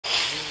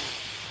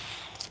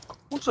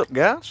What's up,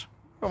 guys?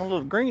 I'm a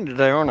little green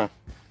today, aren't I?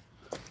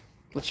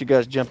 Let you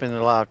guys jump in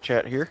the live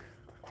chat here.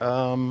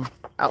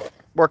 Out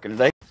working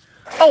today.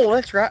 Oh,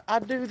 that's right. I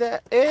do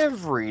that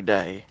every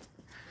day.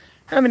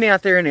 How many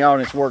out there in the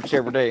audience works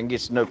every day and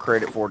gets no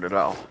credit for it at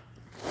all?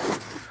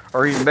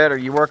 Or even better,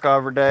 you work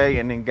every day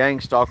and then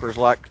gang stalkers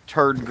like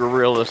Turd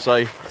Gorilla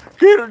say,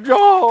 "Get a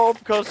job,"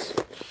 because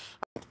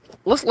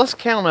let's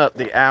count up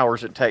the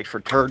hours it takes for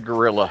Turd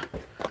Gorilla.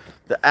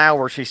 The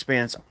hours he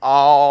spends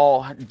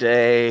all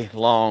day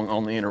long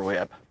on the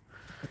interweb.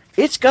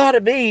 It's got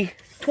to be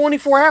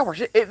 24 hours.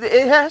 It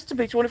has to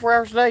be 24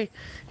 hours a day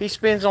he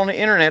spends on the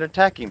internet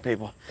attacking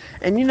people.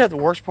 And you know the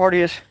worst part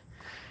is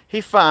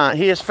he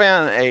has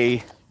found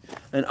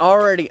an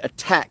already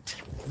attacked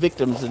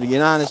victims of the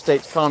United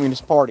States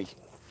Communist Party.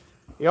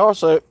 He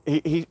also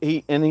then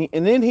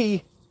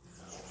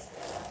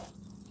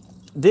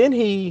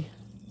he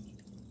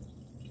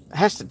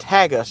has to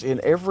tag us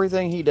in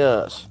everything he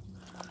does.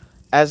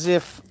 As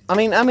if,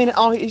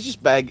 he's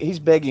just he's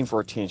begging for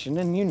attention,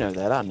 and you know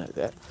that, I know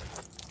that.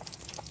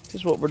 This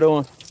is what we're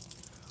doing.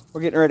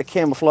 We're getting ready to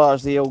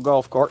camouflage the old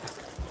golf cart.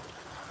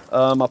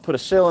 I put a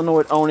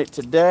solenoid on it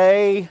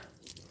today.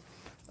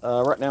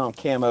 Right now I'm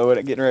camo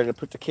it, getting ready to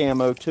put the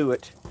camo to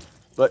it.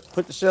 But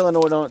put the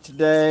solenoid on it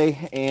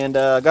today, and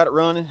got it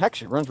running.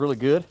 Actually, it runs really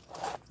good.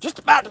 Just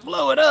about to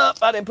blow it up.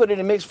 I didn't put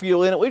any mixed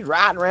fuel in it. We was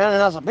riding around,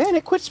 and I was like, man,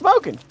 it quit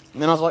smoking.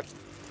 And then I was like,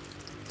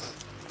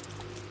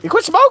 it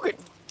quit smoking.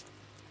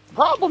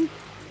 Problem.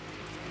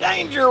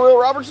 Danger, Will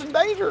Robertson,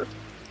 danger.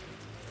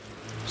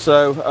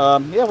 So,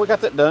 yeah, we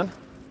got that done.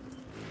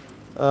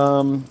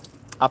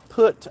 I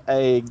put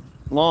a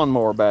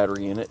lawnmower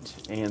battery in it,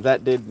 and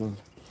that didn't,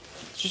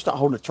 it's just not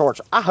holding a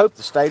charge. I hope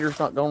the stator's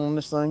not going on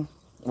this thing,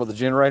 or the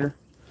generator.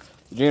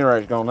 The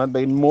generator's gone, that'd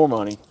be more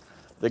money.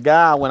 The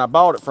guy, when I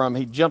bought it from,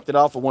 he jumped it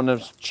off of one of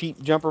those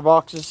cheap jumper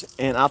boxes,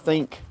 and I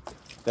think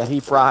that he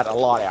fried a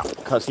lot out,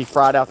 because he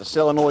fried out the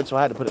solenoid, so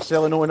I had to put a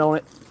solenoid on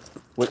it,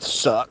 which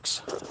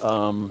sucks.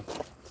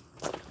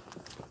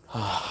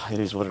 It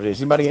is what it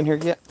is. Anybody in here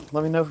yet?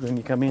 Let me know when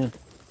you come in.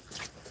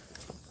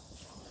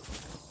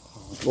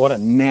 What a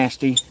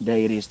nasty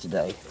day it is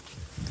today.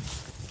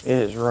 It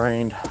has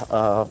rained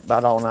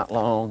about all night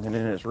long, and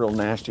then it's real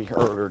nasty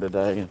earlier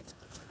today.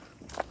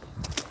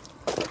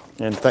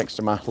 And thanks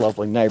to my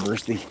lovely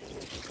neighbors, the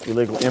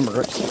illegal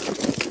immigrants,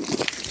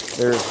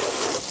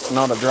 there's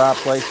not a dry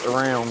place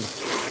around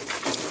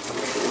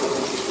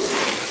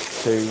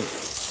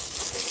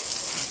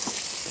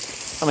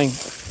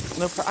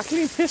no, I can't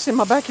even piss in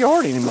my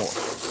backyard anymore.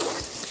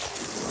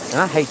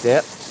 And I hate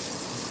that.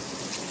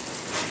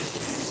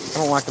 I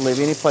don't like to live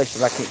any place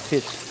that I can't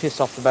piss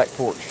off the back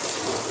porch.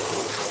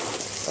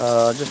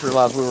 Just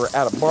realized we were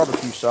out of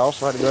barbecue sauce,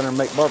 so I had to go in there and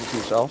make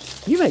barbecue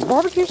sauce. You make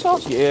barbecue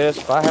sauce? Yes,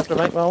 if I have to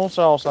make my own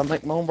sauce, I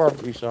make my own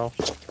barbecue sauce.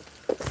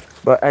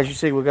 But as you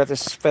see, we got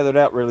this feathered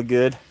out really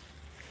good.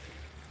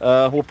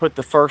 We'll put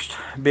the first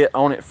bit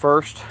on it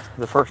first.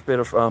 The first bit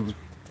of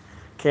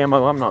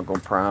camo. I'm not going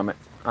to prime it.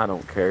 I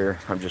don't care.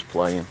 I'm just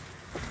playing.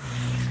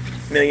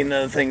 A million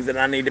other things that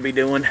I need to be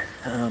doing.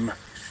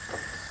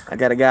 I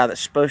got a guy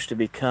that's supposed to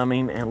be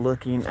coming and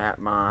looking at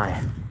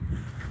my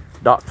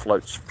dock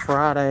floats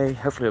Friday.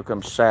 Hopefully he'll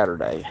come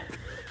Saturday.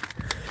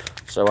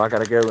 So I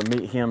got to go and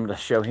meet him to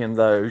show him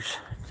those.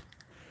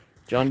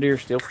 John Deere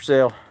still for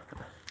sale.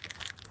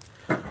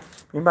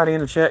 Anybody in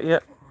the chat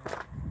yet?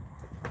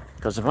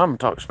 Because if I'm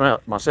talking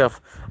about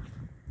myself,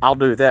 I'll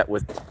do that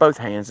with both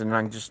hands and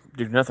I can just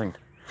do nothing.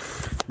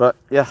 But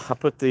yeah, I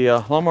put the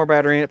lawnmower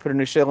battery in it, put a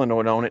new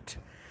solenoid on it.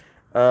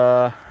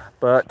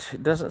 But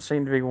it doesn't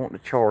seem to be wanting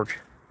to charge.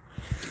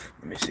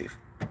 Let me see.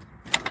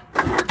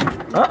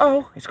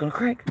 Uh-oh, it's gonna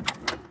crank.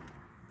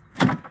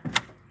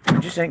 It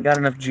just ain't got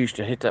enough juice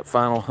to hit that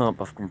final hump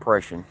of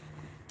compression.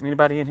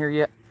 Anybody in here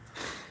yet?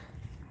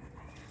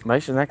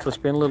 Mason actually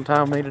spent a little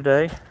time with me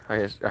today, I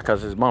guess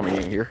because his mommy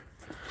ain't here.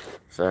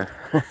 So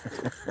I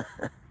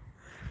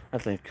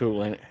think it's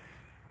cool, ain't it?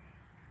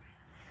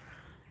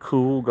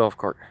 Cool golf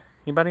cart.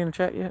 Anybody in the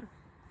chat yet?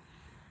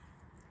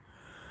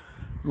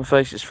 My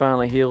face is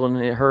finally healing.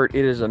 It hurt.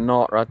 It is a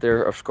knot right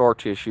there of scar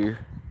tissue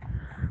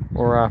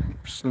where I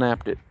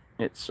snapped it.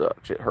 It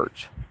sucks. It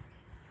hurts.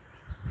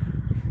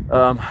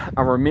 I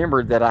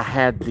remembered that I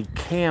had the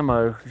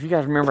camo. If you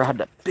guys remember, I had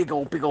that big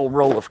old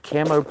roll of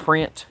camo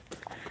print.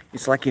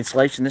 It's like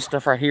insulation. This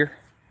stuff right here.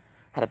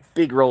 I had a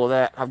big roll of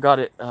that. I've got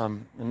it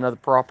in another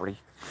property.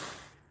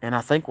 And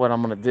I think what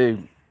I'm going to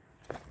do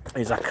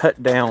is I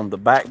cut down the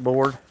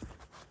backboard.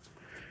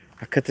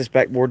 I cut this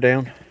backboard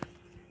down.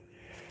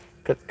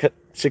 Cut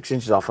 6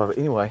 inches off of it.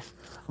 Anyway,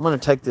 I'm going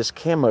to take this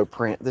camo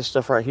print, this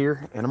stuff right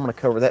here, and I'm going to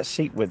cover that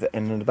seat with it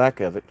and in the back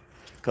of it.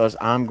 Because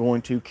I'm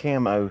going to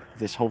camo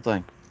this whole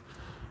thing.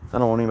 I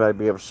don't want anybody to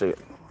be able to see it.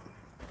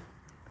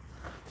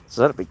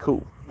 So that'd be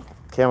cool.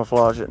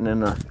 Camouflage it, and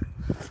then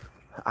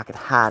I could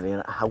hide in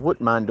it. I wouldn't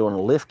mind doing a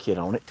lift kit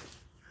on it.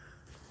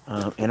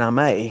 And I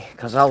may,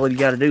 because all you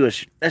got to do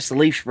is, that's the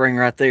leaf spring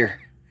right there.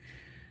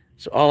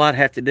 So all I'd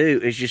have to do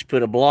is just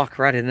put a block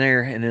right in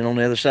there, and then on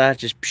the other side,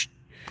 just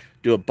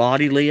do a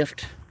body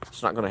lift,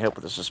 It's not going to help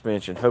with the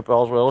suspension. Hope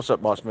all's well. What's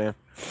up, boss man?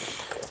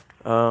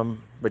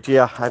 But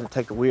yeah, I had to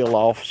take the wheel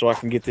off so I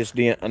can get this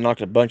dent. I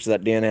knocked a bunch of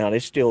that dent out.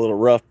 It's still a little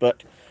rough,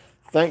 but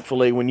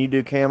thankfully when you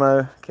do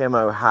camo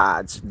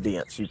hides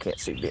dents. You can't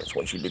see dents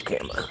once you do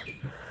camo.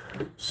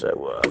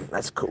 So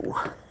that's cool.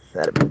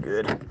 That'd be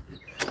good.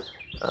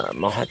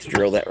 I'll have to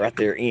drill that right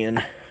there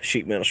in.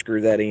 Sheet metal,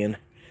 screw that in.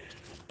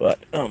 But,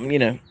 you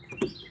know,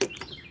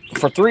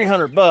 for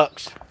 300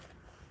 bucks,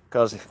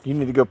 because if you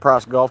need to go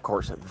price golf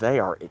carts, they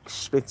are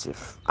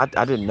expensive. I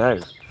didn't know.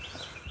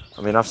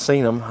 I mean, I've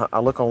seen them. I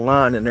look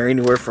online and they're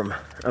anywhere from,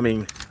 I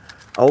mean,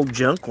 old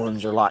junk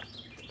ones are like,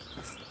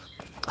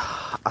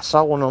 I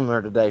saw one on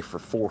there today for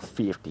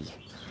 $450.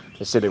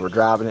 They said they were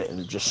driving it and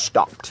it just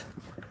stopped.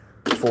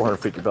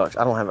 450 bucks.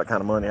 I don't have that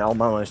kind of money. All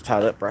my money's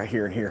tied up right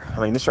here and here.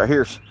 I mean, this right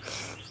here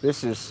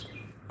this is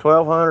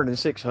 $1,200 and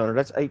 $600.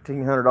 That's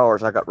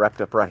 $1,800 I got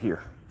wrapped up right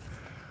here.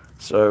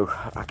 So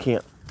I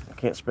can't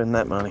spend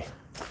that money.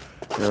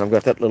 And I've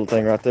got that little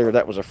thing right there.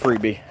 That was a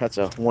freebie. That's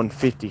a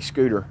 150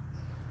 scooter.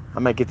 I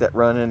may get that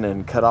running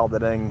and cut all the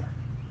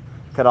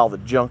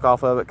junk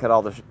off of it, cut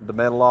all the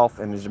metal off,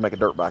 and just make a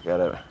dirt bike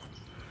out of it.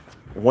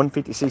 A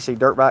 150cc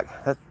dirt bike,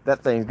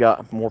 that thing's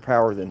got more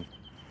power than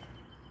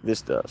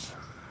this does,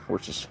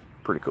 which is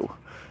pretty cool.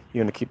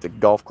 You gonna keep the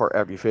golf cart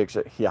after you fix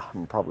it? Yeah,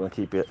 I'm probably gonna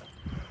keep it.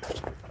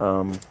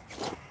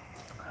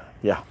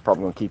 Yeah,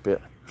 probably gonna keep it.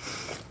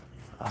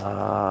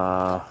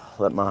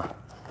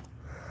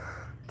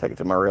 Take it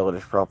to my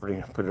relative's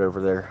property, put it over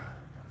there.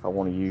 If I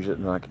want to use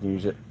it, then I can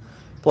use it.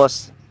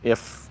 Plus,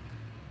 if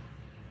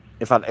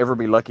I'd ever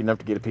be lucky enough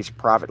to get a piece of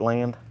private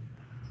land,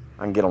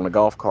 I can get on the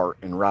golf cart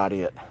and ride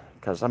it.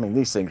 Because, I mean,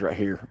 these things right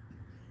here,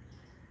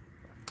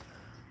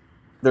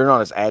 they're not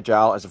as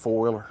agile as a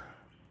four-wheeler,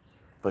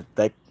 but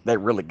they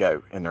really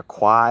go. And they're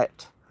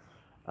quiet,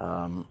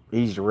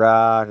 easy to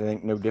ride. There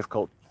ain't no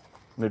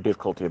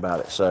difficulty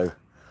about it. So,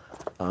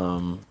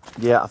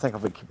 yeah, I think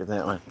I'll be keeping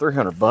that one.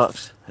 300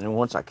 bucks. And then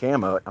once I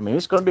camo it, I mean,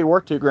 it's going to be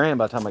worth $2,000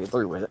 by the time I get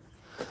through with it.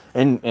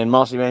 And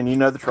Mossy man, you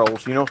know the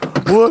trolls. You know,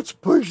 what's a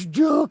piece of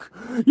junk?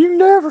 You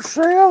never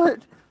sell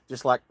it.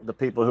 Just like the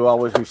people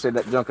who said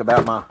that junk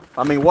about my,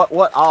 I mean,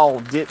 what all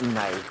didn't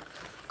they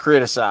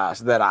criticize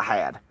that I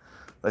had?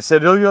 They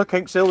said, oh, yeah, I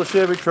can't sell the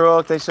Chevy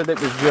truck. They said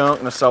it was junk,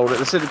 and I sold it.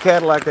 They said the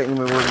Cadillac ain't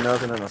even worth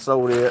nothing, and I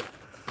sold it.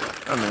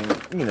 I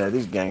mean, you know,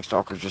 these gang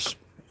stalkers just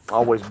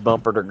always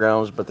bumper their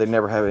gums, but they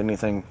never have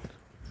anything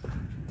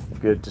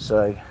good to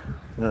say.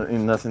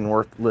 Nothing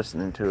worth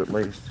listening to, at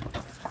least.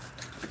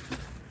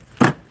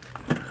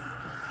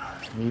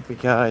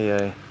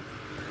 Yippee-ki-yay.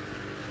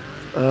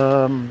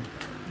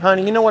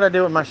 Honey, you know what I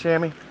do with my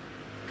chamois?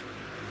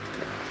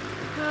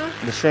 Huh?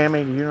 The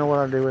chamois, do you know what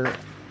I do with it?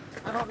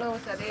 I don't know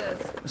what that is.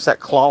 It's that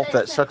cloth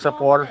that sucks up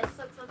water.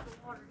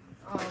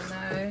 Oh,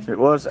 no. It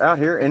was out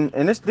here, and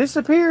it's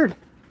disappeared.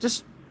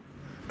 Just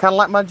kind of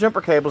like my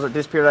jumper cables that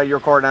disappeared out of your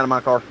car and out of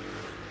my car.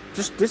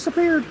 Just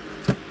disappeared.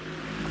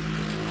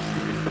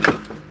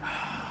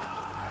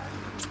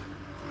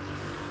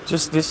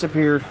 Just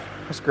disappeared.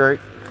 That's great.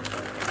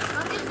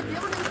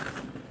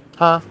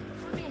 Huh?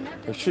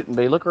 It shouldn't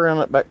be. Look around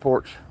that back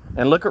porch.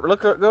 And go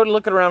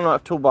look around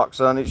that toolbox,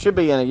 son. It should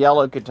be in a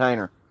yellow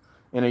container.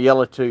 In a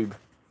yellow tube.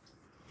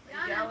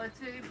 Yellow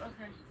tube?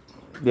 Okay.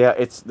 Yeah,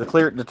 it's the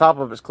top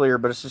of it's clear,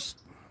 but it's just,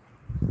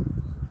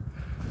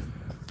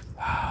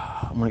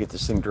 I'm gonna get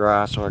this thing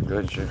dry so I can go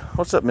ahead and shoot.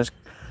 What's up, Mr.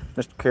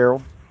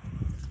 Carroll?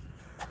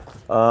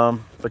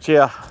 But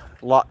yeah,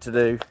 a lot to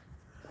do.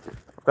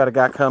 I've got a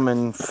guy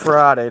coming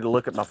Friday to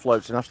look at my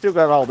floats, and I've still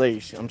got all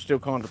these. I'm still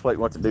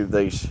contemplating what to do with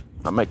these.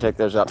 I may take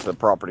those out to the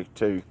property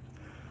too,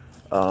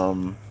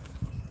 and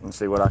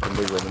see what I can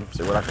do with them.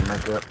 See what I can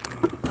make up.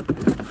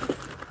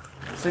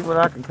 See what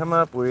I can come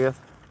up with.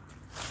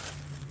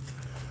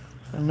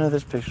 I know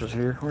this picture's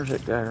here. Where's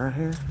that guy? Right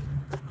here.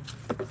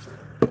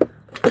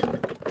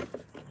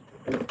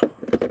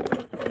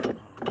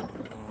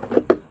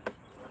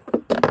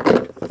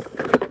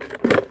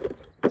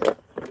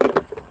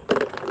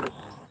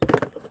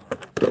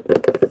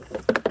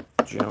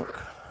 Junk.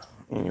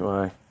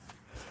 Anyway.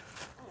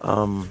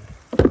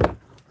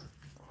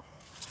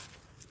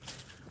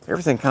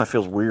 Everything kind of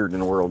feels weird in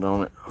the world,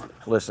 don't it?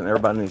 Listen,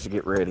 everybody needs to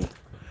get ready.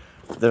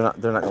 They're not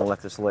going to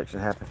let this election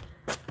happen.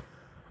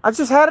 I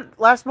just had it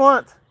last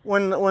month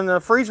when the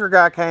freezer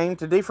guy came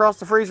to defrost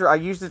the freezer. I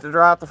used it to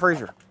dry out the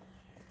freezer.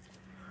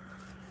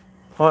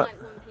 What?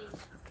 Like one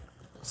piece.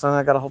 Son,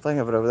 I got a whole thing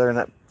of it over there, and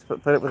that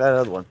put it with that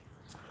other one.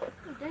 Oh,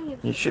 dang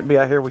it. You should be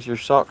out here with your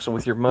socks and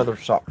with your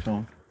mother's socks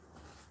on.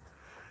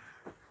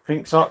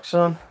 Pink socks,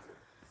 son.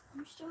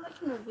 I'm still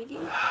making a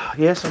video.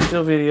 Yes, I'm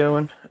still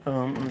videoing.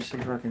 Let me see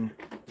if I can.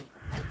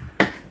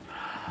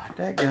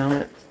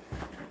 Dadgummit.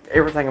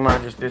 Everything of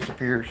mine just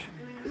disappears.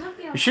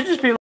 It should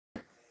just be.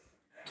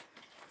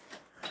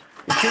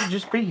 It should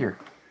just be here.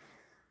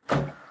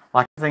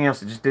 Like everything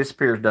else, it just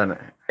disappears, doesn't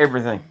it?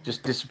 Everything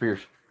just disappears.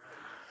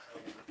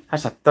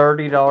 That's a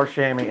 $30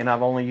 chamois, and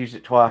I've only used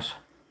it twice.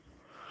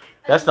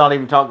 That's not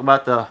even talking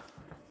about the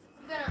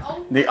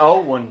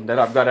old one that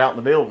I've got out in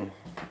the building.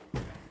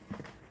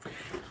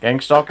 Gang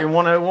stalking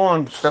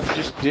 101. Stuff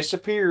just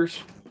disappears.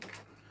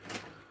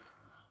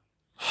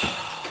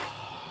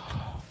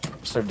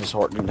 So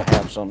disheartening to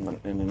have something.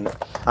 And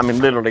I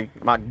mean, literally,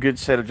 my good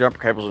set of jumper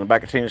cables in the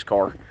back of Tina's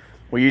car.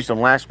 We used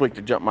them last week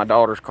to jump my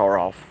daughter's car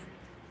off.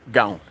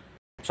 Gone.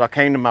 So I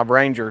came to my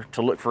Ranger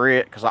to look for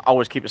it because I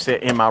always keep it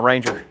set in my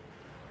Ranger.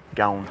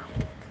 Gone.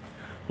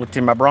 Looked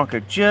in my Bronco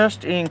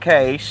just in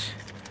case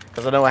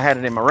because I know I had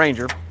it in my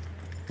Ranger.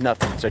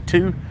 Nothing. So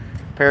 2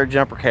 pair of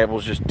jumper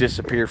cables just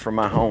disappeared from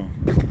my home.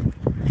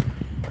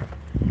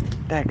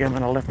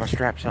 Dadgummit, I left my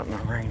straps out in the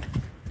rain.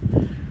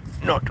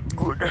 Not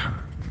good.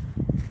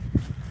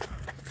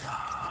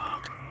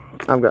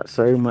 I've got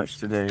so much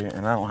to do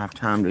and I don't have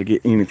time to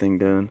get anything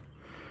done.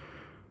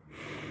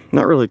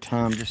 Not really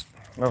time, just,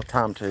 well,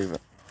 time too,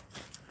 but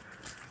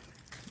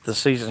the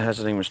season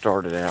hasn't even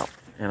started out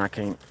and I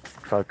can't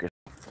focus.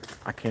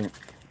 I can't.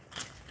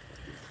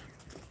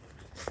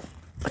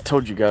 I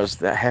told you guys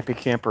that Happy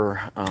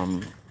Camper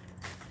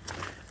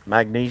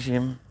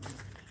magnesium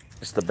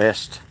is the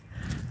best,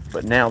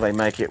 but now they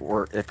make it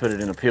work. They put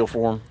it in a pill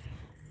form,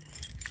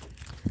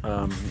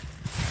 and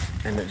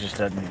it just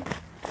doesn't.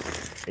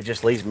 It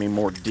just leaves me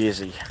more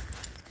dizzy.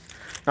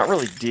 Not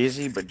really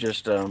dizzy, but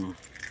just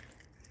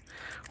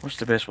what's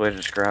the best way to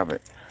describe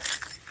it?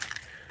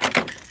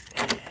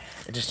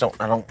 I just don't.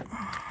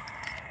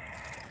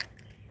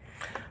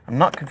 I'm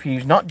not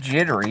confused, not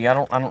jittery. I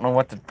don't know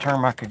what the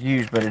term I could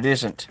use, but it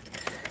isn't.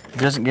 It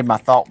doesn't give my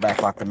thought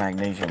back like the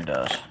magnesium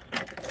does.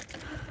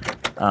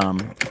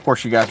 Of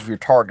course, you guys, if you're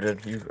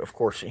targeted, you of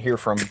course hear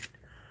from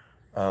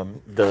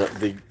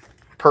the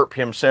perp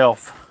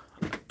himself,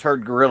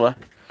 Turd Gorilla.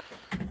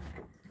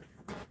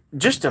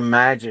 Just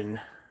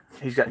imagine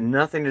he's got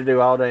nothing to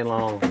do all day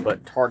long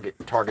but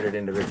targeted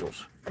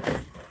individuals.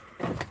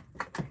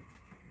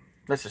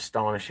 That's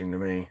astonishing to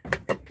me.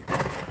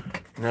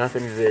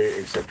 Nothing to do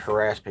except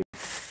harass people.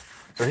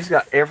 So he's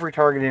got every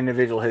target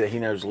individual that he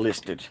knows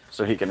listed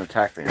so he can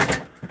attack them.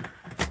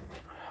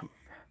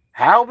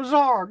 How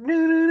bizarre.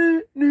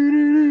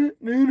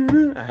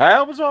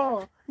 How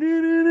bizarre.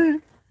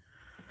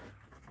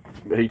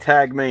 But he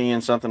tagged me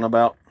in something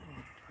about,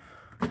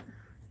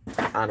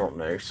 I don't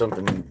know,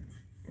 something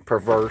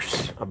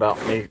perverse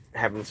about me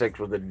having sex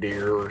with a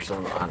deer or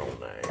something. I don't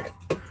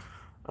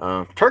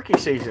know. Turkey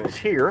season is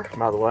here,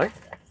 by the way.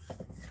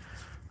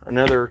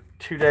 Another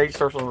 2 days,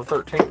 starts on the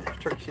 13th.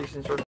 Turkey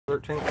season starts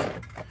on the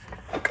 13th.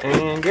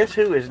 And guess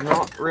who is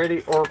not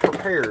ready or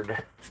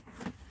prepared?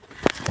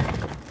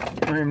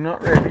 I am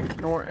not ready,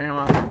 nor am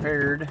I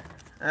prepared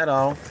at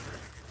all.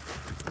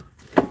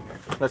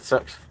 That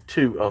sucks.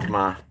 2 of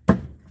my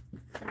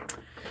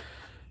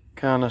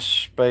kind of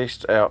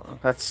spaced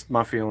out. That's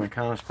my feeling,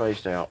 kind of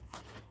spaced out.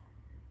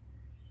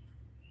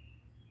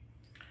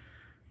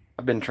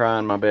 I've been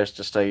trying my best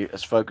to stay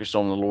as focused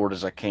on the Lord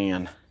as I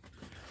can.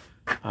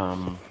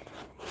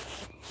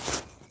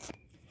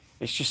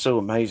 It's just so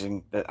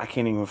amazing that I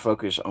can't even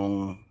focus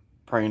on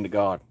praying to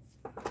God.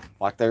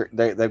 Like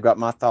they've got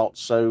my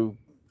thoughts so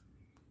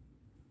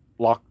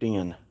locked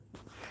in.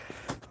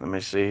 Let me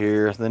see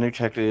here. The new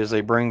tactic is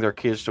they bring their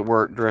kids to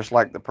work dressed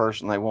like the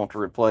person they want to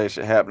replace.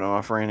 It happened to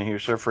my friend and he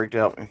was so freaked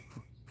out.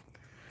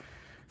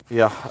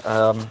 Yeah.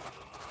 I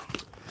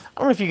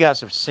don't know if you guys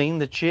have seen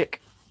the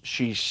chick.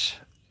 She's,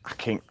 I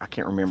can't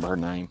remember her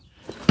name.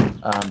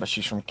 But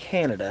she's from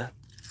Canada.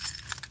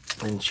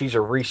 And she's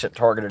a recent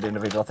targeted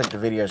individual. I think the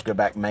videos go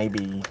back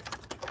maybe,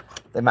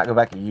 they might go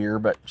back a year,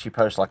 but she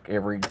posts like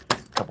every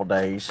couple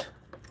days.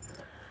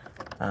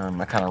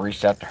 I kind of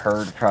reached out to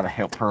her to try to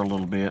help her a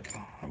little bit,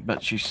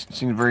 but she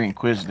seemed very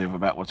inquisitive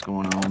about what's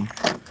going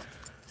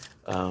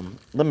on.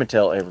 Let me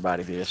tell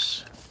everybody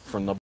this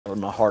from the bottom of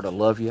my heart. I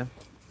love you.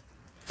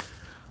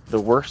 The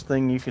worst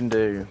thing you can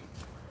do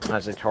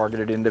as a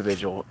targeted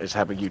individual is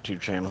have a YouTube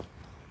channel.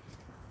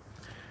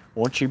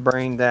 Once you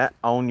bring that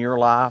on your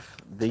life,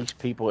 these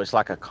people, it's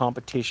like a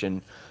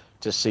competition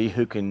to see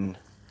who can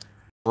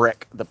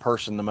wreck the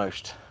person the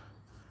most.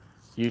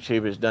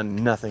 YouTube has done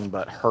nothing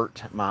but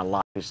hurt my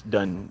life. It's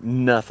done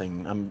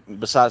nothing.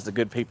 Besides the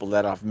good people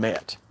that I've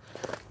met,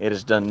 it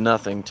has done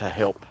nothing to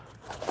help.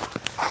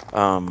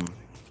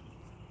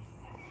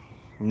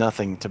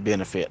 Nothing to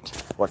benefit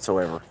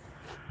whatsoever.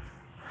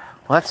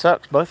 Well, that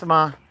sucks. Both of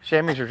my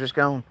chamois are just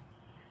gone.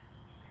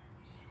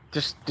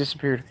 Just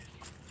disappeared.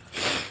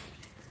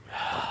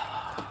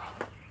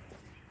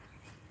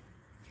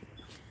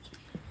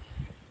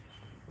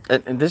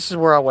 And this is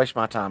where I waste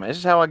my time. This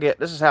is how I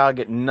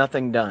get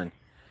nothing done.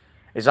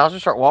 Is I'll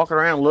just start walking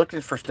around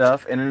looking for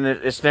stuff and then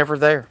it's never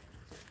there.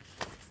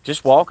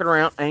 Just walking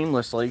around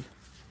aimlessly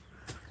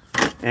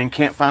and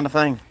can't find a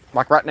thing.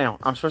 Like right now,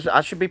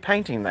 I should be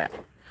painting that.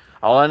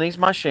 All I need is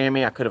my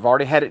chamois. I could have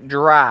already had it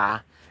dry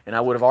and I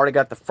would have already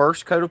got the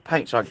first coat of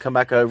paint so I could come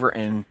back over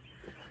and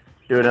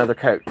do another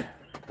coat.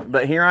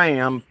 But here I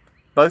am.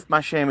 Both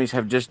my chamois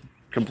have just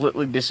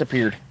completely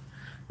disappeared.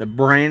 The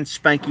brand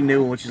spanking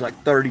new one, which is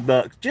like 30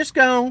 bucks. Just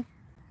gone.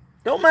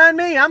 Don't mind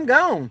me, I'm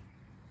gone.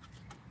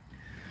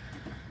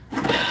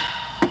 Let's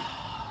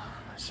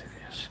see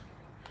this.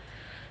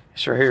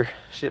 It's right here.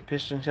 See that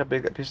piston? See how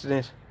big that piston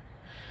is?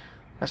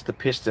 That's the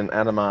piston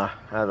out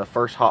of the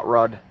first hot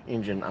rod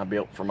engine I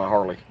built for my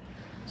Harley.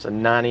 It's a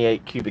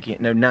 98 cubic inch,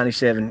 no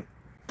 97.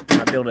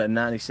 I built a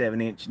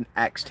 97-inch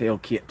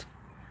Axtail kit.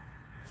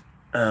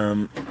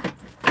 When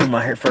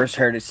I first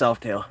heard it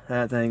Softail,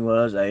 that thing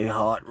was a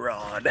hot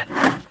rod.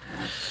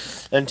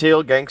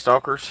 Until gang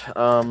stalkers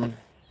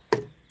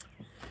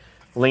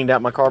leaned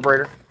out my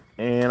carburetor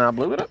and I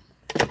blew it up.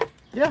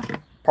 Yeah,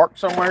 parked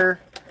somewhere.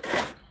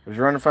 It was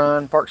running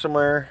fine. Parked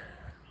somewhere,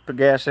 put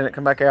gas in it,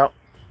 come back out,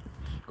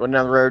 going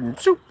down the road, and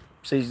shoop,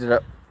 seized it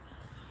up.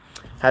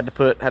 Had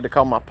to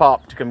call my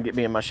pop to come get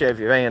me in my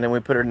Chevy van, and we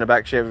put her in the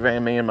back Chevy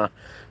van. Me and my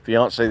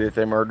fiance that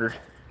they murdered.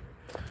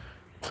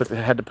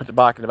 Had to put the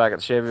bike in the back of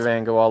the Chevy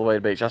van, go all the way to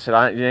the beach. I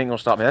said, you ain't gonna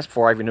stop me. That's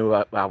before I even knew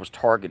I was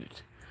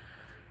targeted.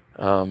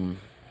 You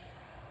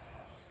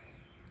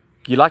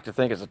like to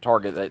think as a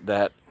target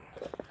that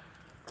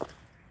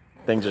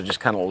things are just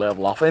kind of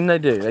level off, and they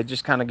do. They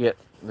just kind of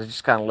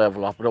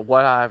level off. But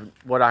what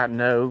I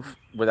know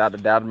without a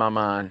doubt in my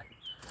mind,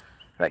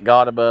 that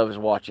God above is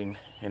watching,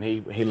 and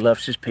He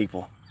loves His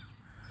people.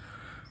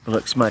 But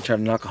look, somebody tried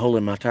to knock a hole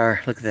in my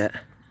tire. Look at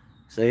that.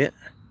 See it?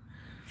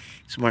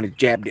 Somebody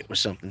jabbed it with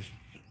something.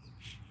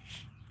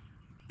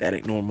 That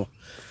ain't normal.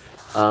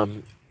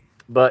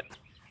 But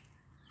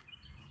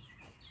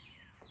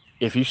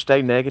if you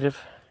stay negative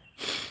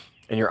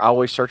and you're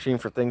always searching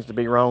for things to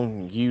be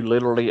wrong, you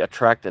literally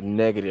attract a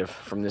negative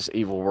from this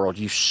evil world.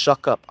 You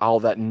suck up all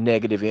that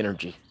negative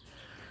energy.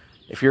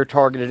 If you're a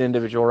targeted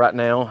individual right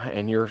now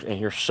and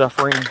you're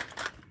suffering,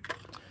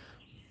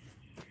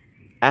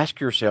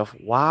 ask yourself,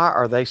 why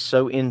are they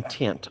so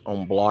intent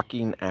on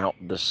blocking out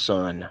the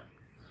sun?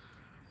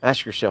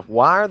 Ask yourself,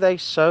 why are they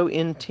so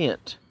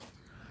intent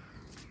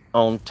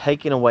on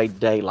taking away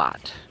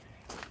daylight?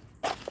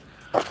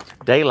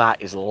 Daylight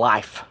is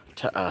life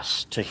to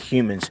us, to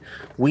humans.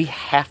 We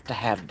have to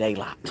have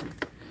daylight.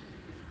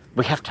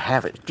 We have to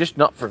have it. Just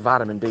not for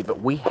vitamin D,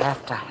 but we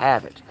have to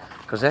have it.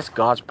 Because that's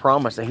God's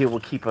promise that He will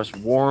keep us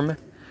warm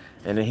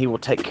and that He will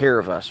take care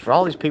of us. For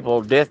all these people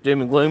of death,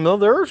 doom, and gloom, oh,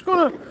 the Earth's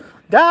going to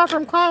die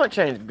from climate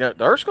change. The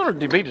Earth's going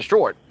to be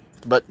destroyed.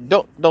 But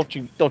don't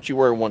you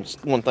worry one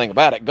thing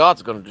about it.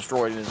 God's going to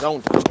destroy it in His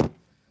own time.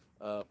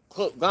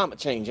 Climate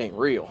change ain't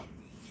real.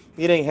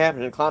 It ain't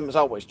happening. Climate's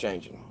always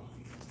changing.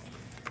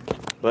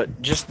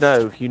 But just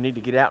know you need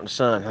to get out in the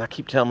sun. And I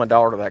keep telling my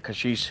daughter that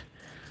because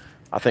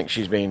I think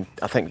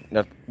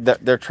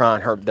they're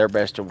trying their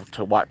best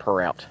to wipe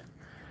her out.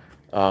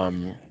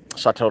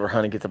 So I told her,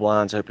 honey, get the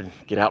blinds open,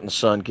 get out in the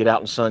sun, get out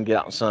in the sun, get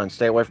out in the sun.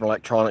 Stay away from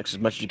electronics as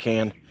much as you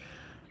can.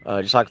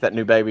 Just like that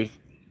new baby,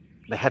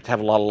 they have to have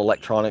a lot of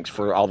electronics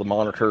for all the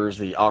monitors,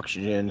 the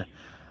oxygen,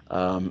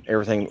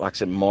 everything. Like I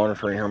said,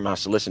 monitoring her. I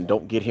said, listen,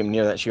 don't get him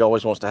near that. She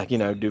always wants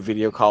to, do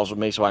video calls with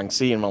me so I can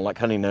see him. I'm like,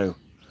 honey, no,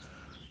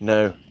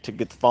 to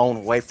get the phone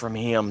away from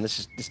him.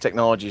 This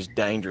technology is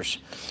dangerous.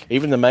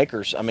 Even the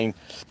makers. I mean,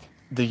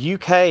 the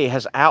UK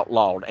has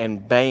outlawed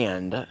and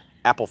banned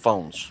Apple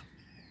phones.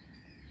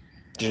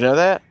 Did you know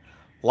that?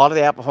 A lot of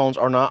the Apple phones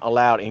are not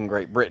allowed in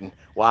Great Britain.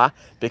 Why?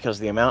 Because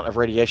the amount of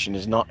radiation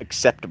is not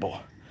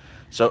acceptable.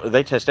 So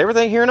they test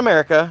everything here in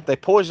America. They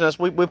poison us.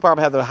 We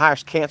probably have the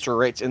highest cancer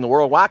rates in the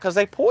world. Why? Because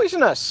they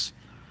poison us.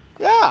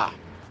 Yeah.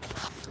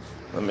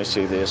 Let me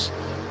see this.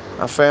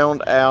 I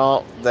found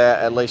out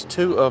that at least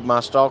 2 of my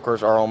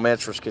stalkers are on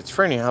meds for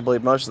schizophrenia. I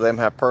believe most of them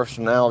have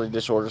personality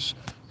disorders.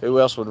 Who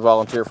else would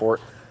volunteer for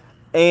it?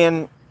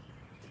 And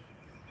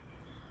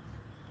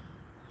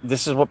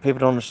this is what people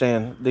don't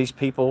understand. These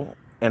people,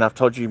 and I've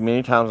told you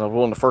many times, I'm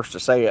willing the first to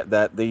say it,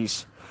 that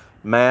these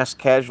mass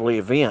casualty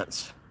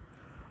events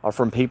are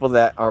from people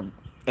that are,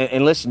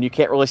 and listen, you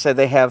can't really say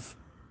they have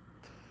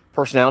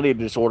personality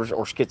disorders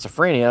or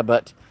schizophrenia,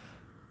 but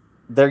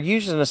they're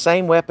using the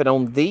same weapon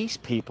on these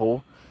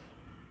people,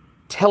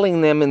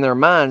 telling them in their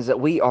minds that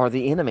we are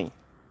the enemy.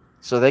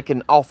 So they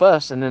can off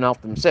us and then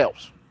off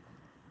themselves.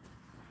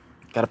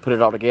 Got to put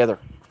it all together.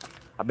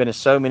 I've been in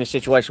so many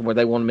situations where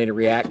they wanted me to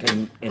react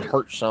and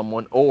hurt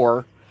someone,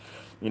 or,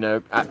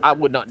 I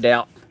would not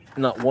doubt,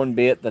 not one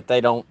bit, that they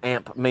don't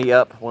amp me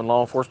up when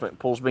law enforcement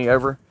pulls me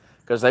over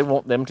because they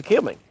want them to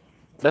kill me.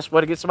 Best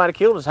way to get somebody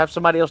killed is have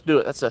somebody else do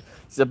it. It's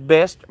the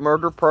best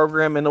murder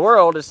program in the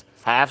world, is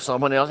have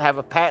someone else, have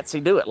a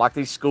patsy do it, like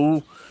these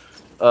school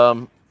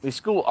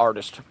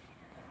artists.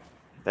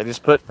 They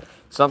just put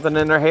something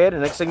in their head,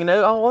 and next thing you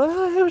know,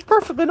 it was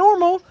perfectly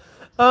normal.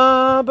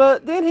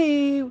 But then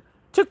he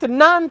took the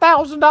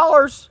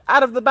 $9,000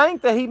 out of the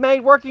bank that he made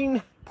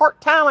working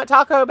part-time at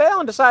Taco Bell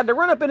and decided to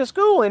run up into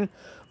school. And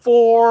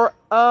for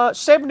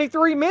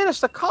 73 minutes,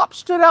 the cops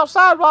stood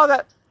outside while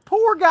that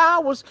poor guy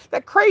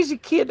that crazy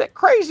kid, that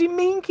crazy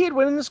mean kid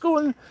went into school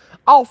and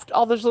offed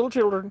all those little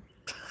children.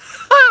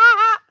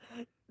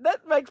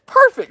 That makes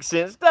perfect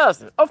sense,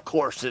 doesn't it? Of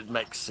course it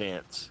makes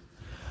sense.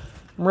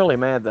 I'm really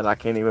mad that I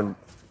can't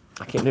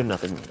do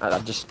nothing. I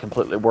just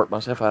completely worked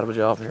myself out of a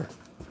job here.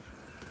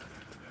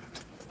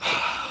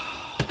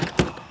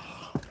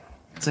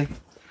 See,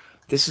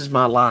 this is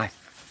my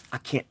life. I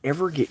can't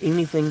ever get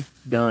anything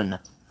done.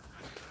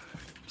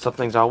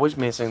 Something's always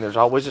missing. There's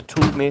always a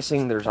tool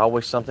missing. There's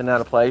always something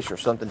out of place or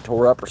something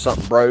tore up or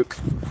something broke.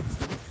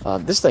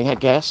 This thing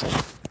had gas in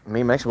it. Me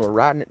and Mason were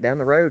riding it down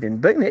the road,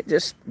 and boom, it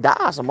just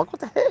dies. I'm like,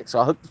 what the heck? So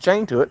I hooked the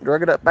chain to it and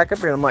drug it up back up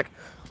here, and I'm like,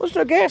 there's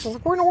no gas. I was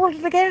like, where in the world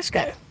did the gas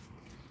go?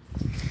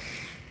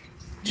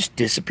 Just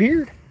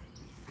disappeared.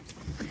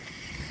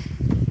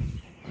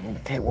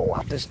 Okay, we'll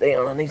wipe this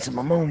down. I need some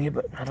ammonia,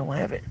 but I don't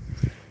have it.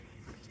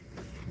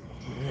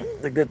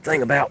 The good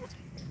thing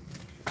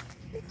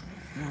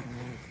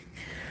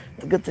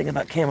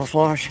about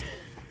camouflage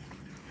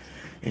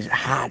is it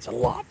hides a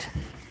lot.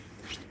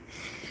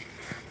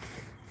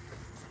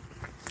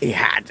 It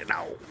hides it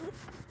all.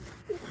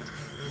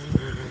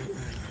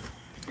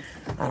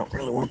 I don't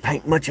really want to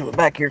paint much of it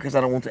back here because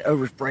I don't want the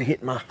overspray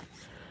hitting my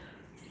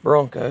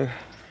Bronco.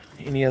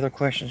 Any other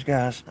questions,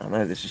 guys? I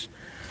know this is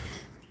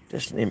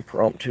just an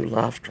impromptu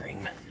live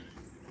stream.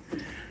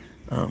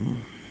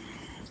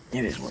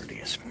 It is what it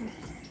is.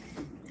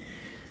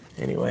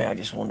 Anyway, I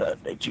just wanted to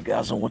update you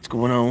guys on what's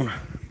going on.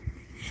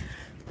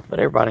 But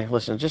everybody,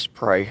 listen, just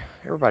pray.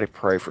 Everybody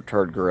pray for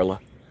Turd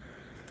Gorilla.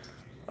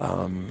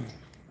 Have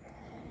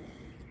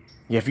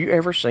you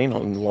ever seen a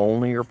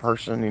lonelier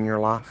person in your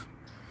life?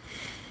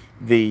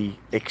 The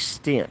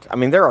extent, I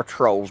mean, there are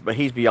trolls, but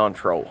he's beyond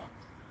troll.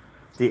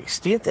 The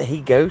extent that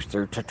he goes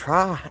through to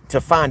try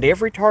to find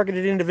every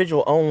targeted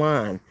individual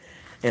online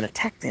and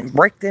attack them,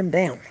 break them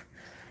down.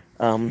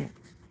 And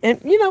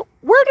you know,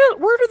 where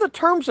do the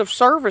terms of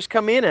service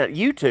come in at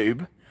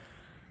YouTube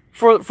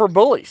for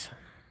bullies?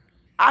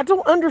 I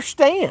don't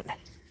understand.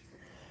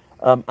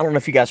 I don't know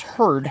if you guys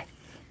heard,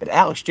 but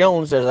Alex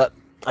Jones, there's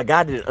a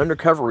guy did an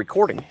undercover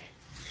recording,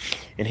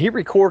 and he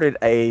recorded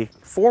a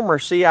former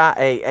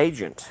CIA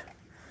agent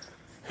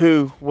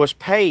who was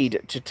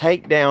paid to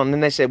take down,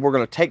 and they said, we're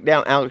going to take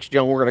down Alex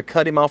Jones, we're going to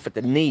cut him off at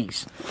the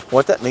knees.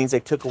 What that means,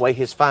 they took away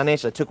his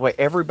finances, they took away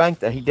every bank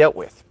that he dealt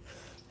with.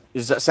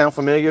 Does that sound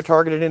familiar?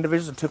 Targeted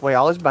individuals, they took away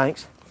all his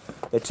banks.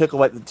 They took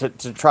away, to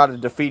try to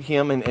defeat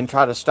him and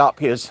try to stop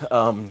his,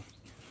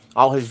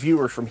 all his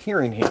viewers from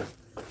hearing him.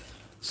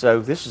 So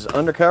this is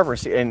undercover,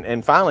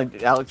 and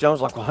finally, Alex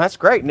Jones was like, well, that's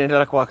great. And then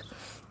like, well,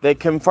 they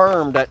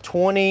confirmed that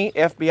 20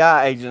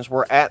 FBI agents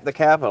were at the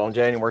Capitol on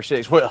January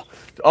 6th. Well,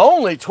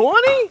 only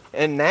 20?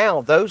 And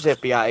now those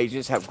FBI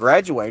agents have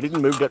graduated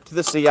and moved up to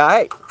the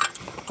CIA.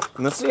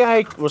 And the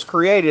CIA was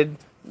created,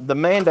 the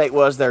mandate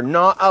was they're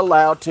not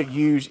allowed to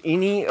use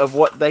any of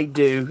what they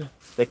do.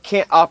 They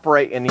can't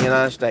operate in the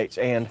United States.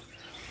 And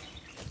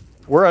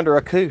we're under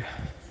a coup.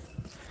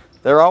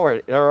 They're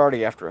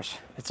already after us.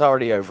 It's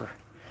already over.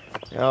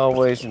 They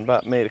always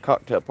invite me to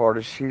cocktail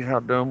parties. See how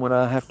dumb would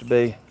I have to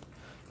be?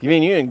 You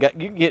mean you get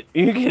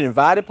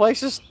invited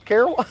places,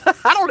 Carol?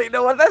 I don't even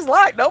know what that's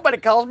like. Nobody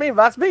calls me,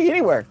 invites me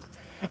anywhere.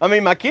 I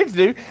mean, my kids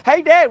do.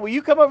 Hey, Dad, will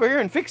you come over here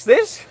and fix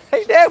this?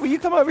 Hey, Dad, will you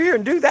come over here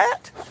and do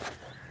that?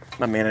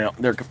 I mean,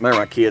 they're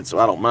my kids, so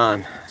I don't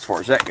mind as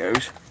far as that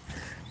goes.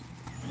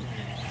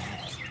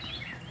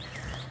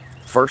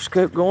 First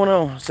scoop going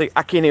on. See,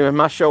 I can't even,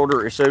 my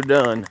shoulder is so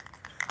done,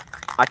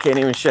 I can't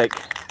even shake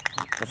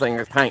the thing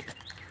of paint.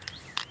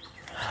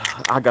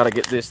 I got to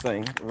get this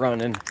thing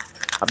running.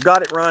 I've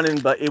got it running,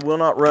 but it will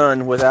not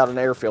run without an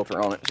air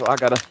filter on it. So I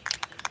got to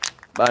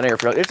buy an air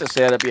filter. It's a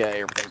setup. Yeah,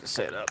 everything's a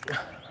setup.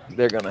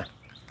 They're going to,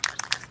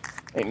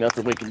 ain't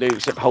nothing we can do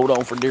except hold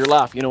on for dear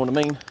life. You know what I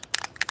mean?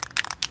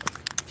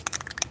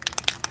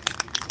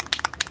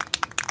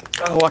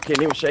 Oh, I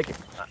can't even shake it.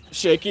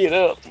 Shake it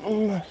up.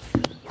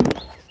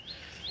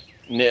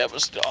 Never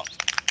stop.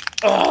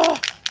 Oh.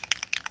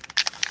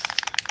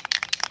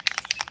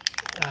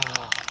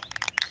 Oh.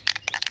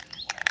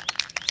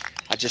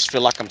 I just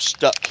feel like I'm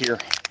stuck here.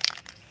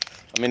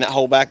 I mean, that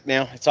whole back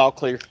now, it's all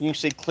clear. You can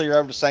see clear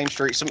over the same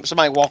street.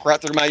 Somebody walk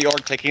right through my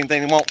yard, take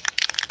anything they want,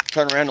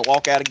 turn around and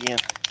walk out again.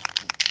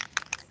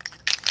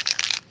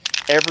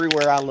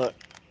 Everywhere I look,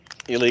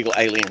 illegal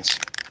aliens.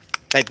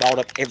 They bought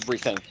up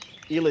everything.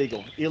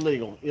 Illegal,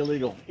 illegal,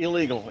 illegal,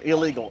 illegal,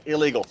 illegal,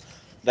 illegal.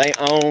 They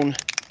own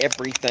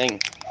everything.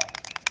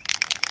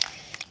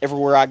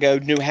 Everywhere I go,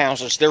 new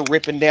houses. They're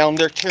ripping down,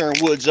 they're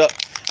tearing woods up.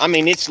 I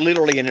mean, it's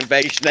literally an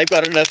invasion. They've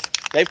got enough,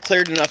 they've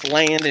cleared enough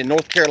land in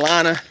North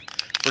Carolina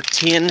for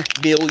 10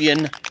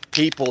 billion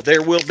people.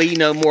 There will be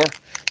no more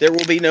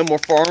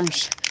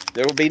farms.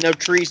 There will be no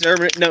trees. There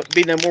will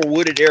be no more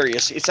wooded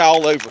areas. It's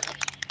all over.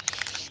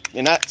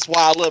 And that's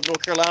why I love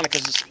North Carolina,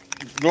 because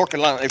North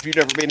Carolina, if you've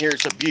never been here,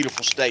 it's a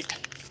beautiful state.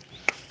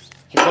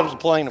 Here comes the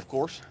plane, of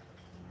course.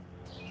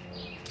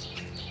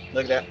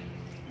 Look at that.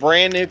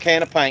 Brand new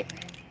can of paint.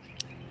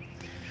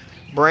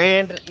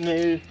 Brand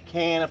new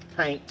can of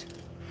paint.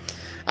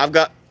 I've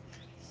got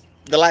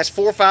the last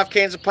 4 or 5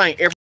 cans of paint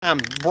every time.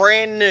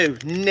 Brand new.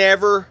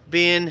 Never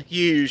been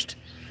used.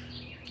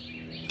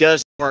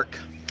 Doesn't work.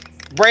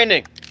 Brand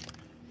new.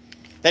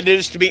 They do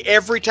this to me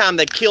every time.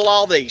 They kill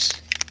all these.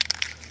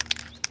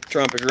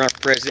 Trump is running for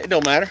president. It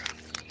don't matter.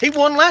 He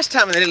won last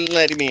time and they didn't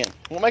let him in.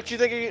 What makes you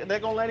think they're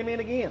going to let him in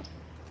again?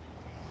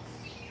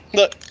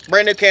 Look,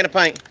 brand new can of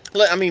paint.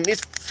 Look, I mean,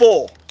 it's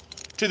full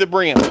to the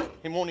brim.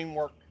 It won't even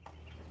work.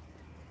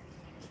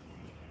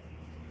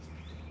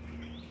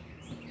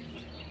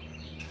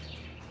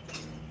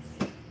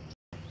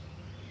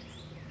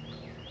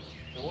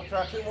 So we'll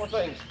try 2 more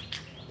things.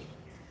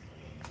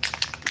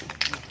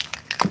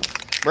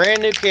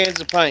 Brand new cans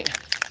of paint.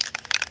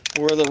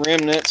 We're the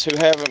remnants who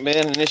haven't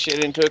been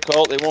initiated into a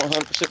cult. They want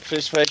 100%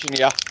 participation.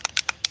 Yeah.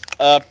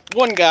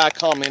 One guy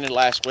commented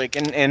last week,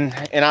 and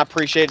I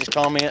appreciate his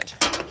comment.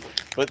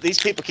 But these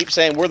people keep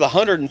saying we're the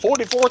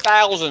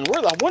 144,000.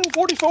 We're the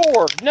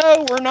 144.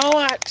 No, we're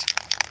not.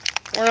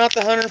 We're not the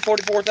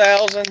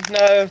 144,000.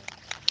 No.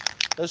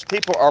 Those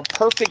people are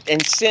perfect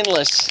and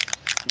sinless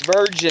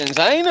virgins.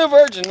 I ain't no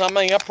virgin. I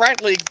mean, I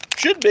practically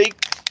should be,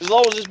 as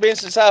long as it's been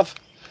since I've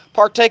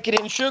partaken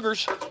in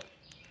sugars.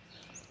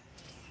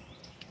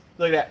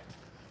 Look at that.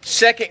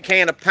 Second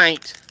can of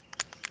paint.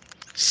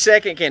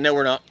 Second can. No,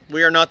 we're not.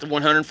 We are not the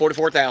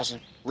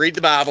 144,000. Read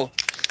the Bible.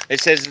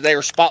 It says that they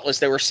were spotless.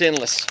 They were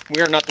sinless.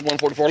 We are not the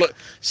 144. Look,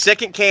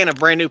 second can of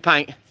brand new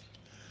paint.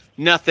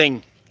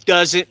 Nothing.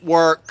 Doesn't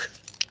work.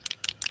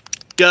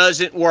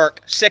 Doesn't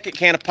work. Second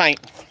can of paint.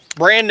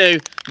 Brand new.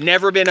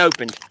 Never been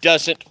opened.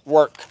 Doesn't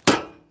work.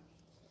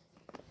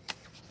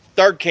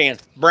 Third can.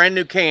 Brand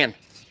new can.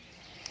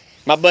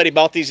 My buddy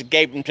bought these and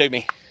gave them to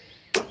me.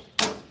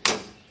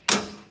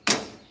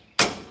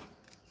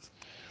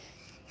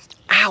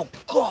 Ow.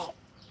 Oh.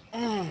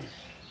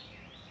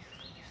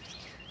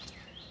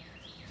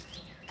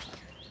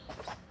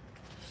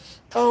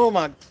 Oh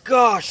my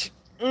gosh.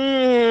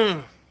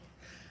 That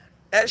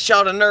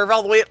shot a nerve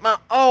all the way up my...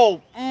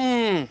 Oh.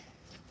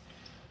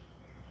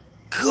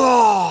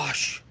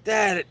 Gosh.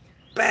 That is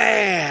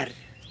bad.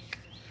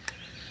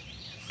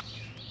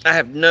 I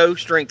have no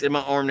strength in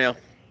my arm now.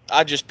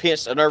 I just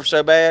pinched a nerve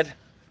so bad.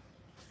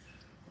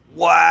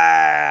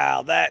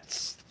 Wow.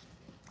 That's...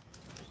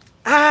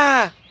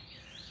 Ah.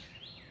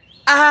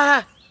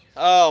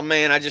 Oh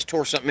man, I just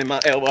tore something in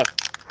my elbow.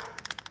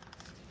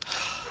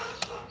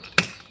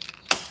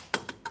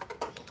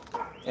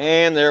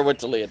 And there went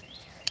the lid.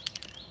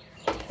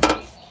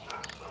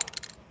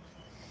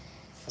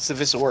 Let's see if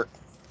this will work.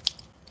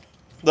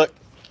 Look.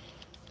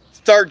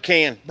 Third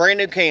can, brand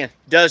new can,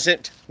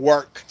 doesn't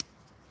work.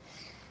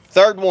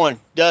 Third one,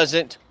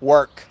 doesn't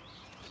work.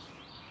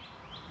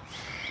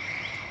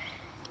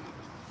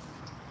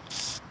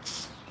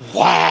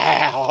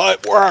 Wow,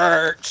 it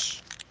works.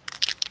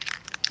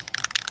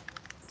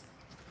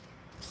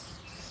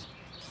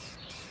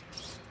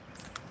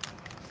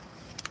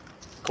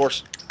 Of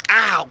course,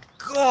 ow,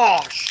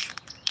 gosh.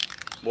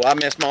 Well, I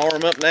messed my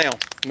arm up now.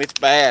 It's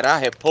bad.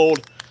 I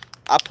pulled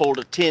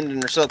a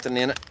tendon or something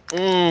in it.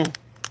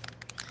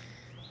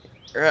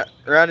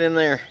 Right in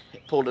there.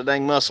 It pulled a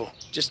dang muscle.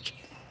 Just,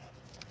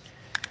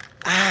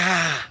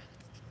 oh,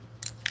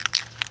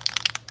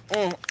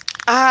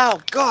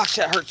 gosh,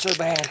 that hurt so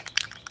bad.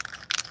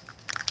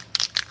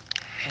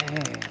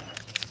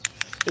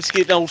 It's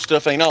getting old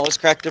stuff, ain't all it's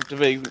cracked up to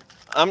be.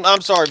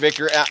 I'm sorry,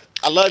 Victor.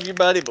 I love you,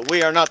 buddy, but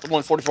we are not the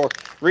 144.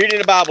 Reading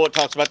the Bible, it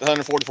talks about the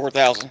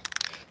 144,000.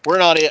 We're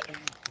not it.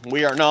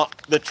 We are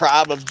not the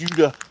tribe of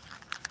Judah.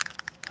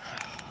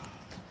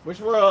 Wish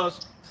it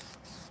was.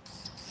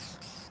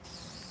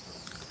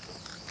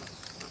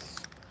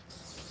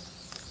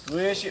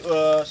 Wish it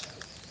was.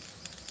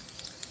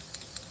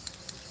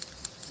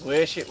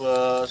 Wish it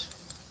was.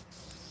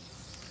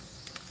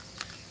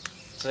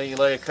 So you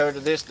lay a coat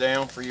of this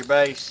down for your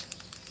base.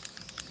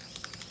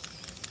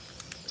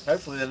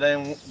 Hopefully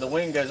the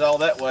wind goes all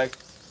that way.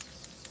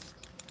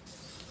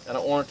 I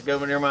don't want it to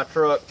go near my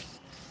truck.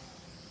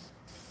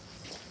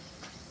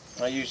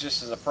 I use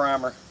this as a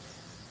primer.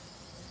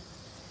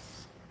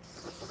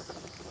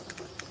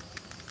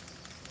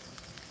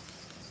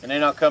 And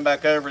then I'll come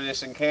back over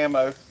this in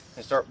camo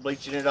and start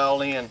bleaching it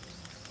all in.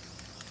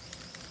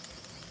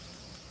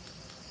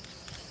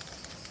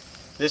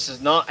 This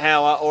is not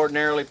how I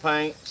ordinarily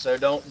paint, so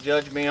don't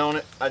judge me on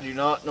it. I do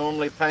not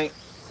normally paint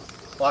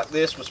like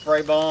this with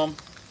spray balm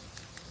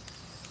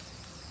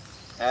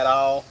at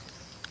all.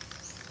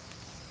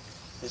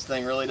 This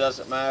thing really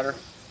doesn't matter.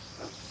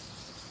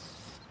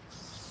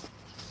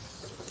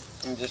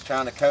 I'm just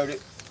trying to coat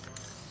it.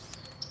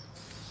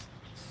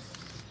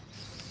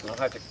 I'll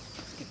have to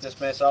get this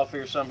mess off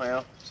here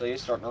somehow. See,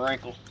 it's starting to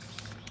wrinkle,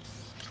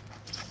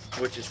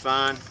 which is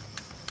fine.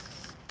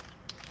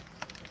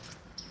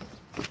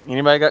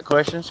 Anybody got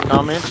questions,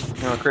 comments?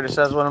 You want to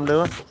criticize what I'm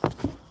doing?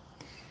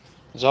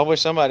 There's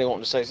always somebody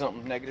wanting to say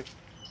something negative.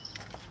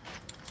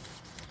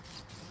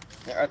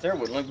 That right there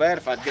wouldn't look bad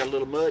if I'd got a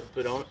little mud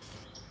put on it.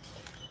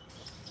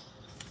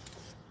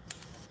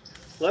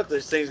 Luckily,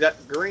 this thing's got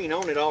green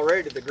on it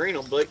already. The green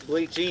will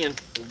bleach in,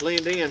 will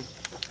blend in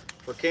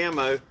for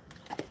camo.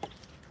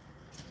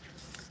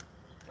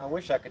 I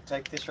wish I could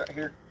take this right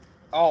here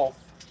off.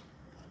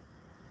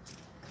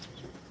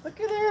 Look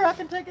at there, I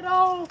can take it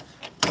off.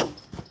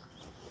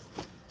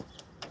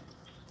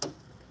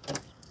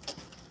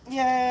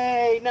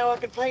 Yay, now I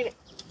can paint it.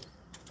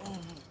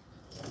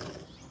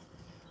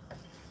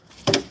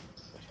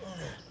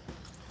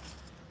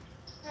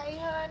 Hey,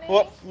 honey.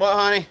 What,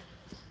 honey?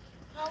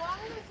 How long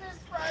has this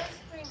rice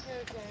been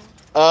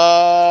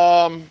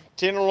cooking?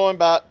 Tenderloin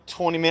about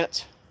 20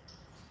 minutes.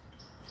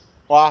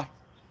 Why?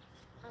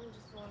 I'm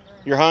just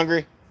wondering. You're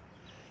hungry?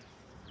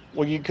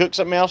 Will you cook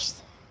something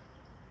else?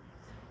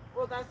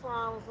 that's why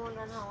I was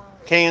wondering how long.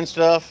 Canned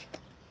stuff.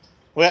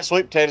 We got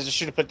sweet potatoes. I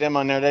should have put them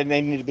on there.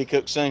 They need to be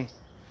cooked soon.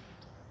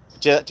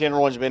 But yeah, that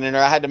tenderloin's been in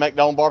there. I had to make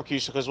my own barbecue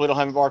because we don't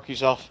have any barbecue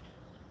sauce.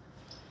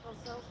 Oh,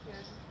 sounds good.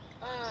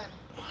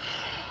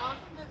 I'll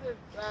put the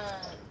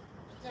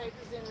potatoes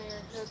in there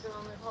and cook them.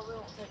 It probably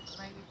won't take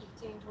maybe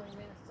 15, 20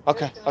 minutes to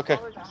Okay, cook them. okay.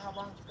 Probably about how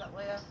long it's got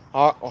left.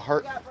 All right, well,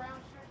 hurt. We got brown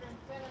sugar and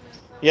cinnamon.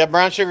 So Yeah,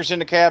 brown sugar's in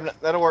the cabinet.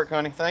 That'll work,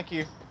 honey. Thank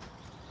you.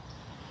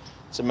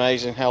 It's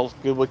amazing how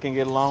good we can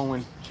get along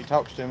when she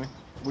talks to me.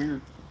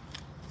 Weird.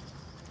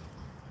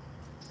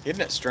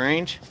 Isn't it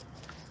strange?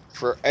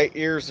 For 8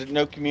 years of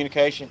no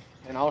communication,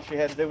 and all she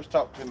had to do was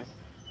talk to me.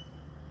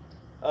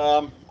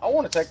 I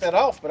want to take that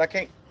off, but I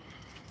can't.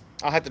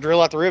 I'll have to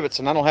drill out the rivets,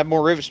 and I don't have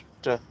more rivets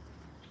to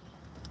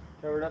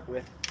cover it up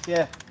with.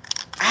 Yeah.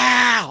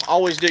 Ow!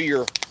 Always do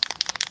your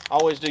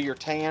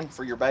tan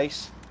for your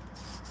base.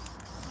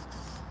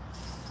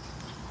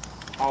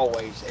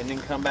 Always, and then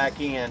come back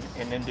in,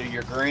 and then do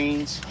your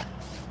greens,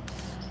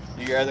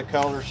 do your other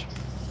colors.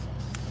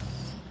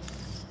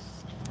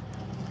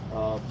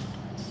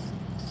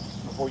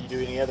 Before you do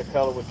any other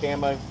color with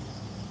camo.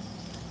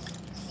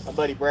 My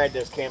buddy Brad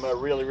does camo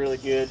really, really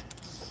good.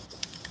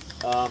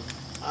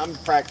 I'm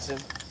practicing.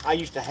 I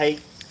used to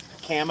hate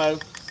camo.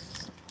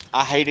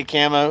 I hated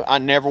camo. I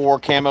never wore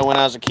camo when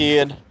I was a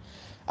kid.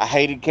 I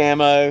hated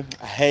camo.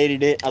 I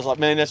hated it. I was like,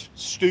 man, that's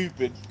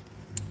stupid.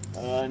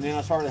 And then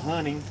I started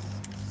hunting.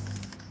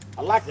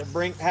 I like to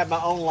have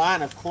my own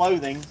line of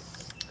clothing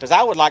because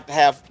I would like to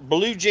have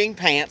blue jean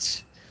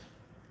pants.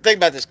 Think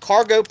about this,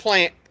 cargo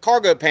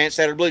pants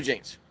that are blue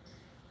jeans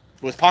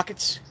with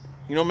pockets.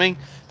 You know what I mean?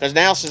 Because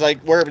now since I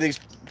wear these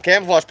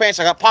camouflage pants,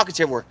 I got pockets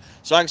everywhere.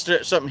 So I can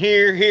start something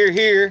here, here,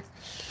 here.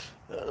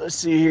 Let's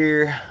see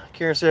here.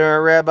 Karen said,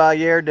 Rabbi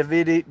Yair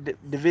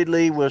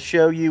Davidli will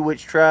show you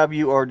which tribe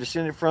you are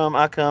descended from.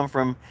 I come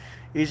from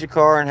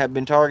Issachar and have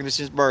been targeted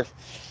since birth.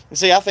 And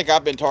see, I think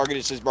I've been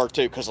targeted since birth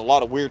too, because a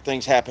lot of weird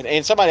things happen.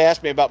 And somebody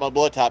asked me about my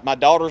blood type. My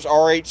daughter's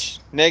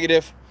RH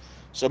negative,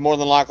 so more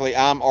than likely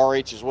I'm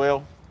RH as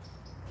well.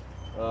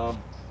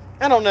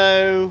 I don't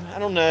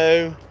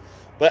know,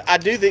 but I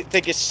do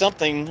think it's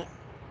something. You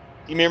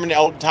remember in the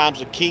old times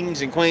of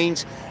kings and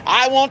queens?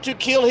 I want to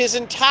kill his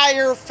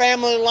entire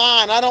family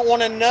line. I don't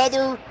want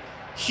another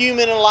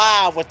human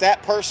alive with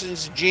that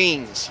person's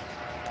genes.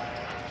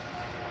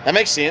 That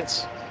makes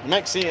sense. It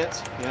makes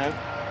sense, you know.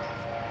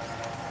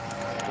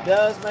 It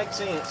does make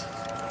sense.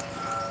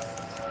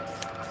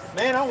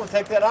 Man, I want to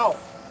take that off.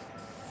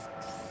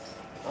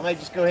 I may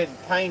just go ahead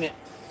and paint it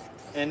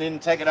and then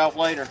take it off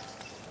later.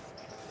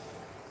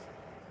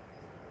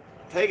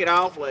 Take it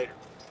off later.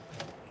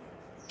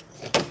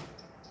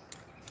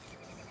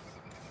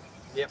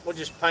 Yep, we'll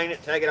just paint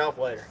it, take it off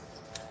later.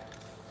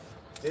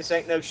 This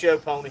ain't no show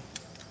pony.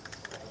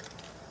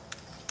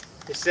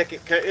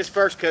 This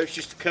first coat's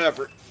just to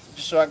cover it,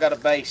 just so I got a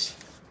base.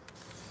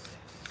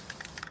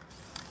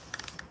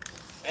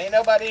 Ain't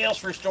nobody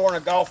else restoring a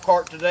golf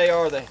cart today,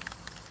 are they?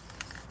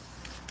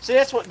 See,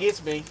 that's what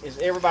gets me, is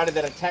everybody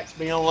that attacks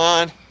me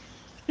online.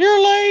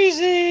 You're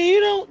lazy, you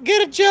don't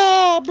get a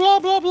job, blah,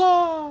 blah,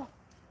 blah.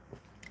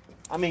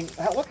 I mean,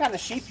 what kind of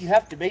sheep you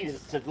have to be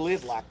to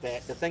live like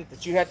that, to think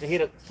that you have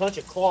to punch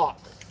a clock,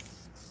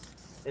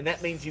 and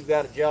that means you've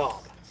got a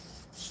job.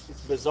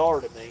 It's bizarre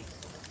to me.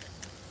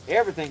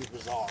 Everything's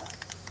bizarre.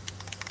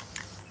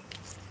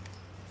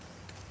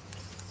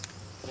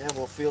 Now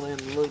we'll fill in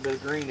a little bit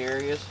of green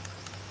areas.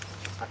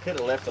 I could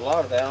have left a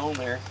lot of that on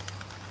there.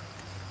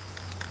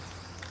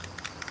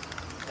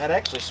 That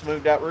actually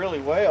smoothed out really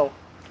well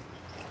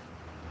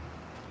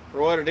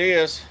for what it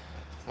is.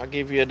 I'll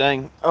give you a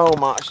dang. Oh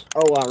my!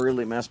 Oh, I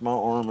really messed my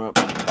arm up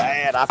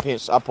bad. I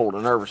pulled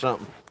a nerve or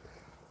something.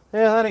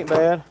 Yeah, that ain't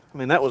bad. I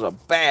mean, that was a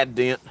bad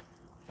dent.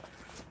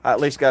 I at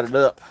least got it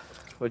up.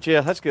 But yeah,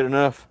 that's good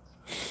enough.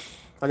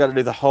 I got to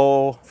do the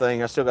whole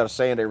thing. I still got to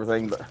sand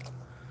everything, but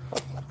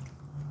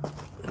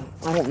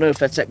I don't know if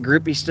that's that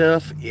grippy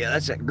stuff. Yeah,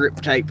 that's that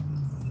grip tape.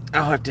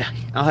 I'll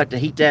have to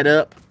heat that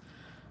up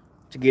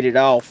to get it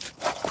off,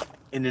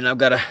 and then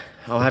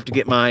I'll have to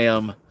get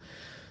my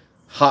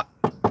hot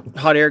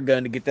air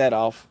gun to get that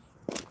off.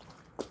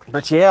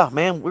 But yeah,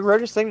 man, we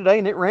rode this thing today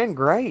and it ran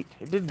great.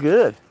 It did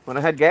good when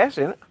I had gas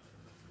in it.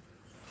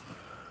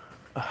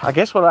 I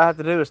guess what I have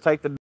to do is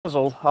take the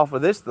nozzle off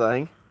of this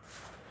thing.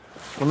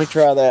 Let me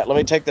try that. Let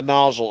me take the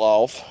nozzle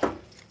off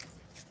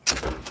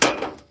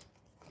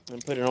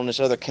and put it on this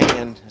other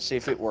can and see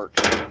if it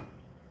works.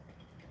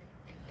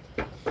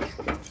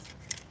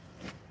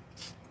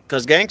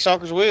 Because gang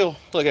stalkers will.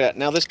 Look at that.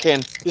 Now this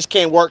can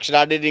works, and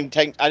I didn't even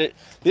take.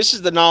 This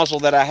is the nozzle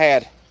that I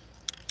had.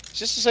 Is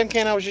this the same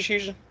can I was just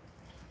using?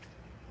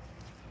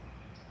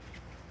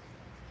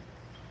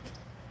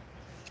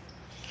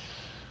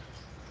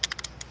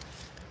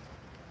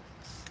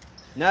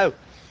 No,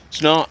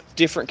 it's not.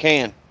 Different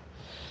can.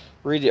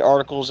 Read the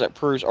articles that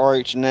proves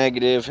RH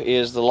negative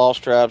is the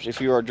lost tribes. If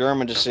you are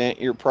German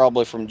descent, you're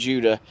probably from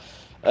Judah.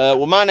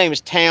 Well, my name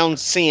is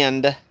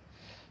Townsend.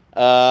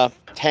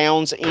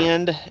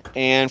 Townsend,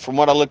 and from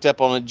what I looked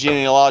up on the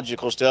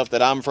genealogical stuff,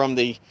 that I'm from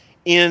the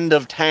end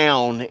of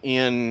town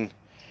in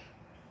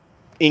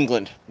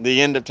England.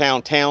 The end of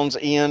town, Town's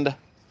End.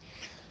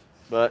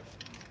 But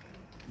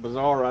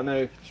bizarre, I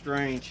know,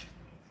 strange.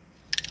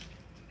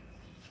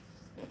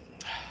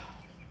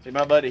 See,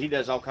 my buddy, he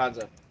does all kinds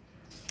of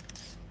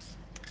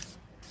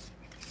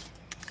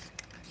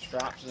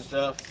stripes and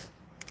stuff.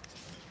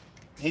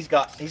 He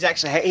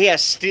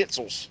has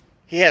stencils.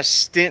 He has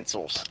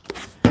stencils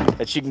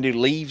that you can do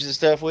leaves and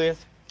stuff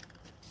with.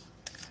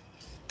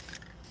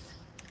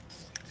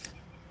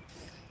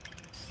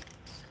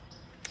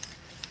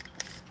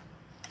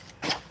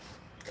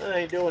 I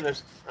ain't doing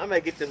this. I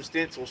may get them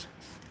stencils.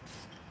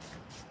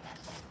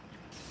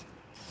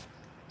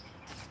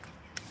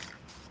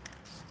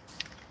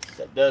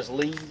 That does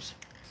leaves.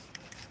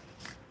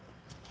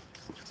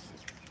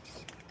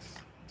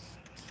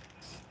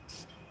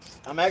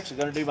 I'm actually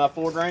going to do my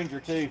Ford Ranger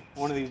too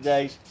one of these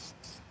days.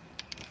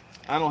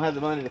 I don't have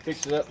the money to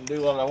fix it up and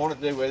do what I want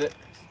to do with it.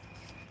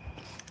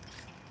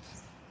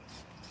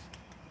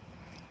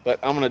 But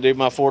I'm going to do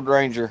my Ford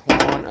Ranger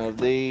one of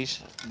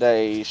these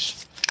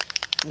days.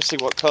 Let me see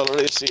what color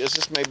this is.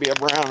 This may be a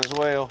brown as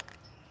well.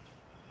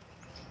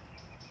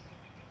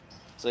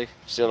 See,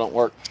 still don't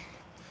work.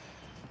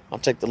 I'll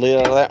take the lid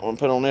out of that one,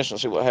 put on this and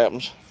see what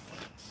happens.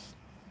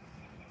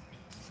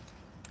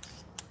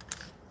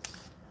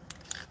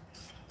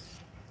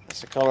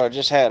 That's the color I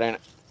just had in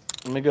it.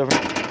 Let me go over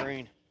to the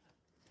green.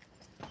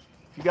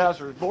 If you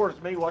guys are as bored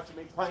as me watching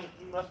me paint,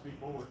 you must be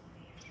bored.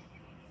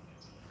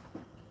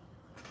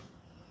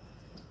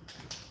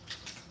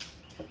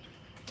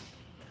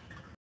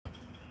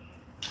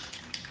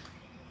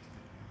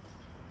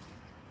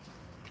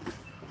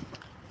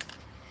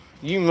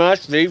 You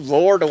must be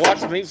bored to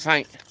watch me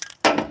paint.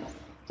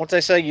 What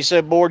they say, you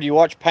so bored you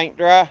watch paint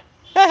dry?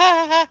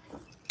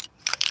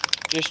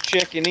 Just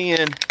checking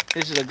in.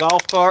 This is a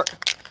golf cart.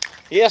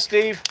 Yeah,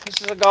 Steve,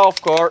 this is a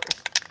golf cart.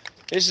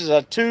 This is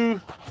a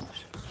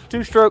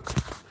two-stroke.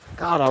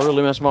 God, I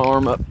really messed my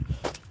arm up.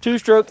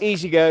 Two-stroke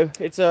Easy Go.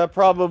 It's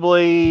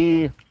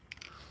probably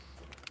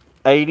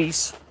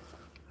 80s,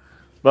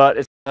 but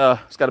it's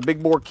got a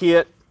big bore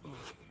kit.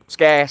 It's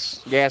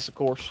gas of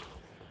course.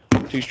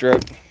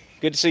 Two-stroke.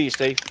 Good to see you,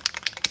 Steve.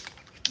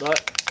 But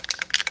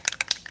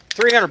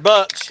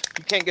 $300,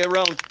 you can't go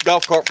around with a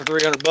golf cart for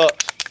 $300.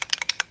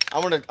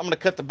 I'm gonna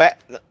cut the back.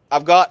 I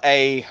got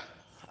a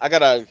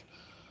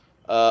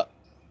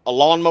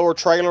lawnmower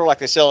trailer like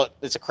they sell it.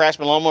 It's a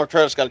Craftsman lawnmower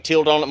trailer. It's got a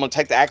tilt on it. I'm gonna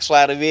take the axle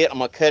out of it. I'm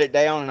gonna cut it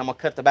down and I'm gonna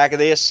cut the back of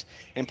this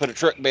and put a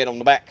truck bed on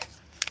the back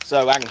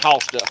so I can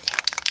haul stuff.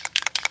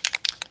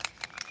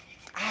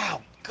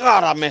 Ow,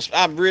 God,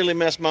 I really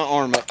messed my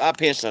arm up. I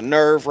pinched a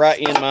nerve right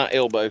in my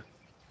elbow.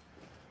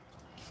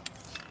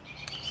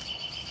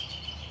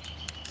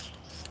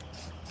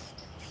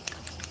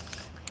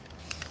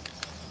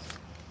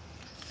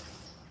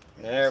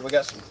 There, we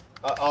got some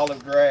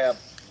olive drab.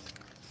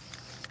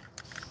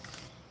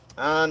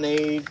 I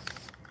need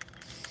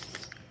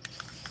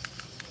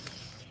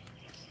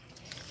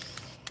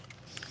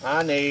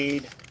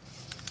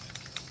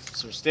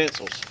some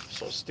stencils.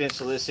 So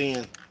stencil this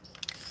in.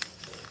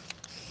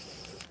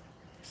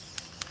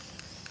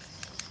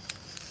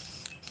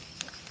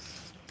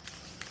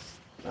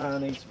 I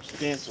need some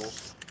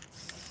stencils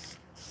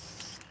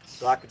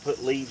so I can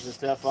put leaves and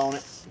stuff on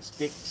it and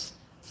sticks.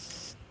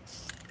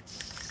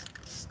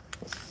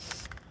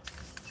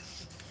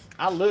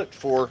 I looked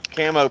for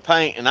camo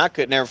paint and I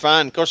could never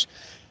find. Of course,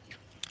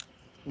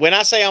 when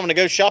I say I'm going to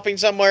go shopping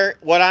somewhere,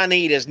 what I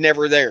need is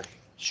never there.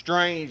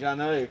 Strange, I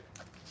know.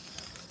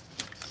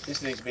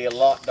 This needs to be a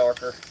lot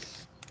darker.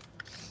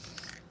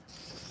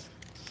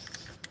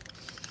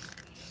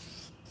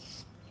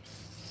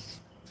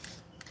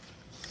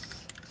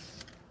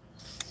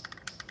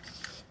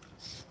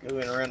 Go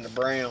in around the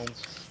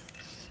browns.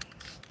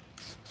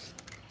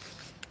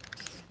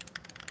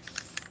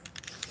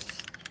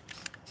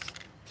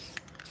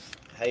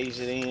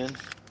 Haze it in.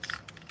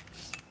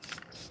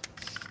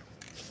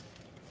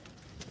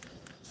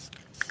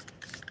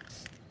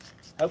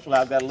 Hopefully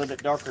I've got a little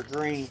bit darker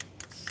green.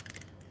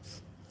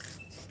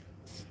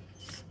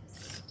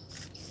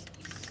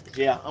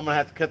 Yeah, I'm gonna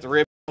have to cut the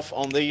rib off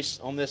on this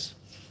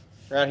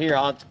right here.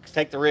 I'll have to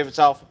take the rivets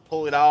off,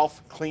 pull it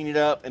off, clean it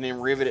up, and then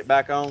rivet it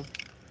back on.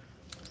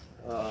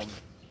 But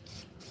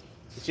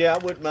yeah, I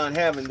wouldn't mind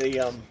having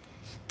the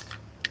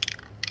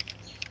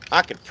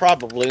I could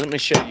probably, let me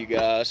show you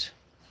guys.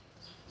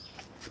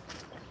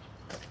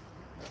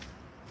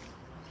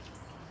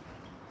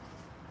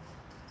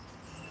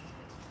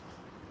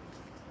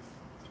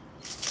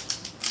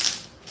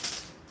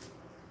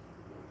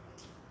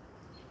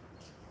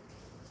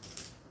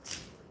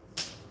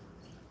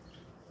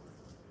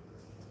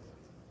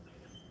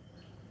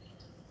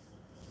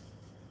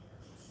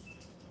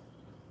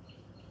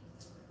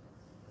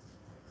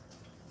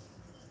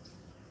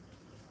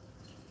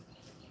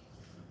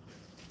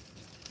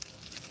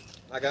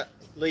 I got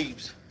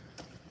leaves.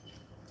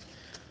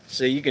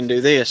 See, you can do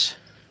this.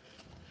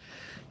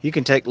 You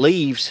can take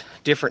leaves,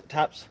 different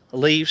types of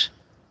leaves.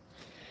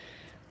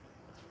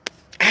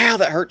 Ow,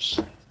 that hurts.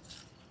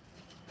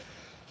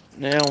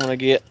 Now I'm gonna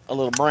get a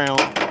little brown.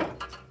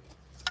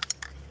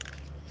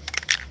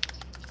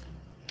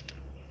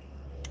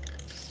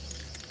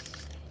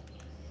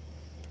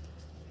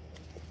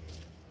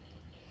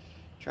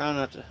 Try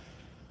not to,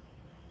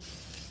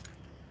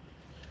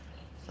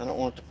 I don't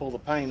want it to pull the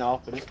paint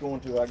off, but it's going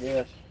to, I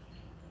guess.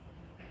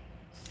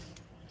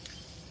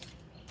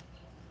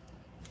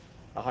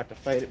 I'll have to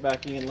fade it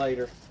back in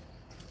later.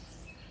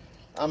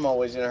 I'm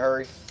always in a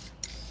hurry.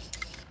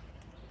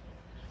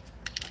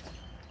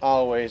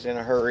 Always in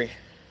a hurry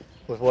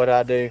with what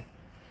I do.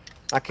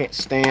 I can't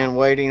stand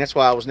waiting. That's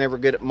why I was never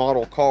good at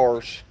model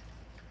cars,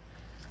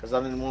 because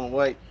I didn't want to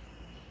wait.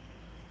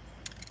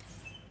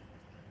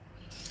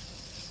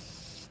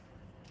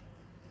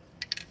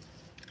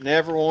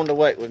 Never wanted to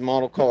wait with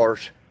model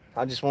cars.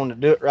 I just wanted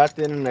to do it right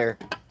then and there.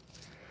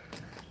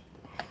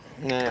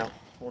 Now,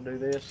 we'll do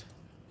this.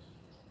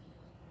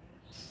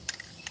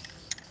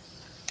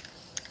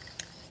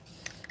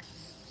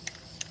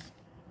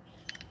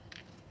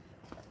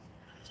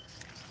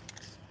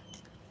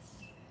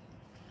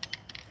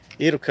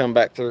 It'll come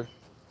back through.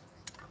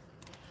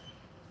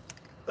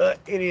 But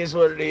it is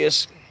what it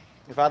is.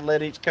 If I'd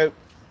let each coat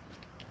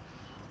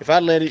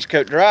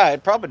dry,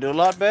 it'd probably do a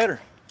lot better.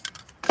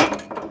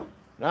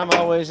 But I'm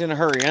always in a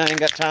hurry. I ain't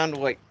got time to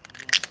wait.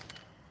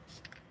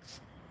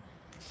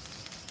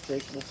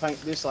 See, we'll paint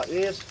this like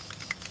this.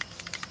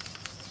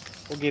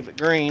 We'll give it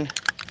green.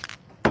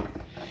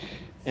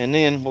 And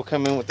then we'll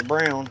come in with the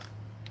brown.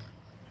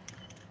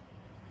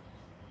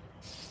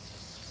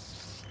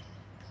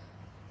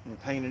 And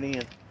paint it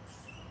in.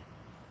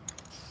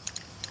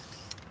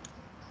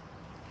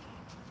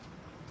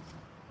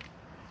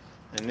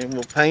 And then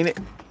we'll paint it.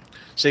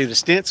 See, the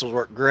stencils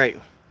work great.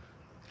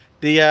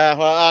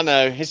 Well, I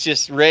know, it's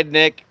just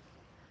redneck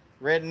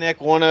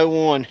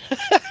 101.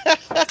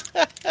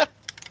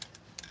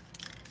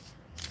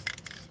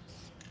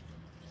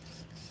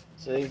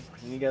 See,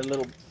 you got a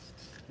little,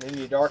 then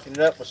you darken it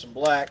up with some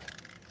black.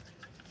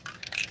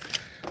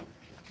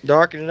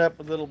 Darken it up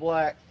with a little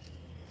black.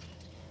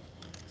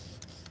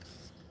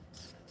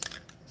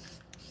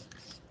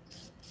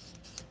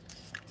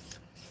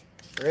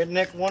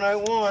 Redneck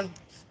 101.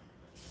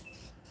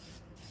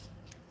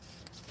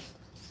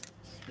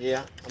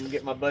 Yeah, I'm gonna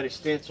get my buddy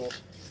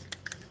stencils,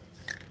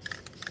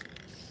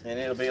 and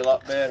it'll be a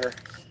lot better.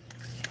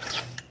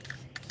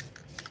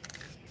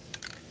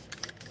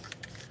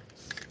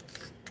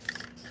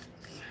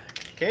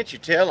 Can't you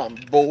tell I'm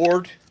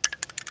bored?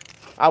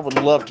 I would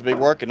love to be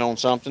working on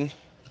something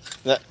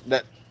that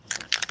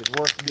is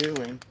worth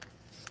doing.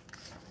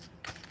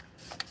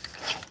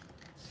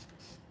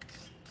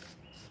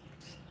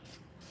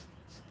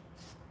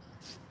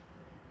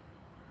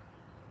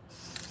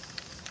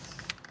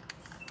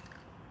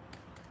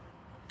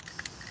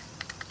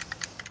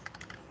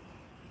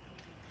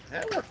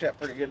 That worked out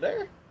pretty good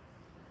there.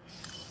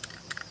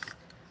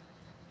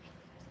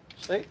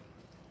 See?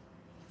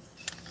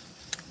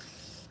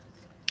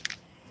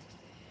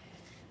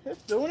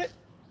 It's doing it.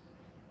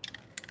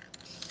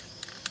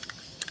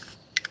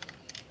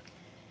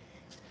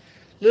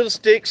 Little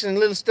sticks and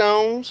little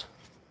stones.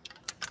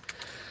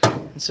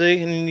 And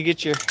see, and then you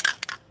get your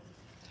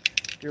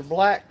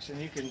blacks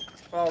and you can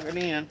fog it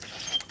in.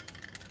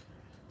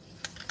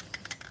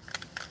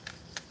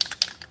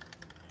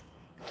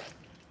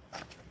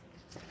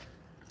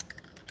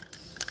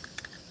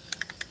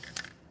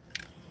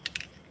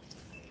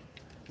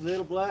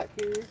 Little black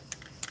here.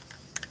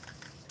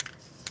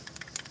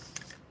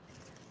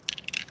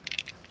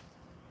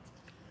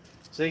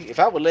 See, if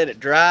I would let it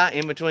dry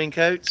in between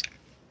coats,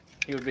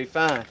 it would be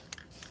fine.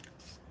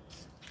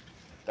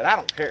 But I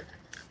don't care.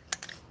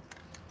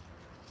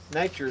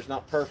 Nature is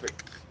not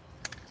perfect.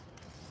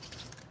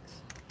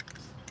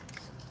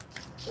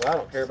 So I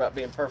don't care about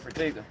being perfect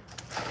either.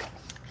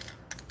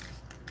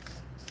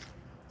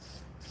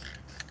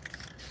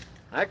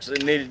 I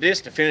actually needed this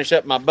to finish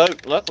up my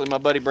boat. Luckily, my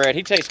buddy Brad,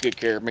 he takes good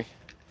care of me.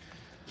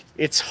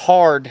 It's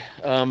hard.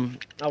 I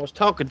was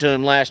talking to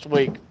him last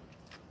week.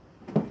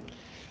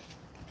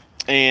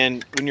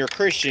 And when you're a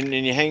Christian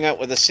and you hang out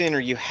with a sinner,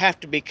 you have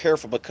to be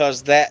careful,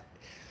 because that,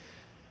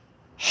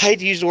 I hate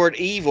to use the word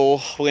evil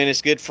when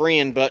it's good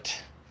friend, but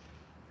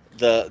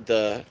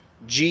the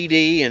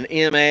GD and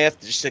MF,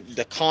 just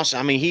the constant,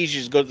 I mean, he's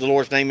just go to the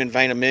Lord's name in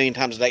vain a million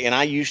times a day, and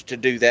I used to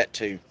do that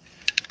too.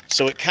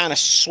 So it kind of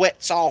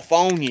sweats off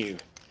on you.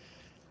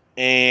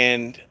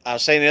 And I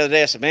was saying the other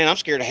day, I said, man, I'm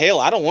scared of hell.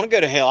 I don't want to go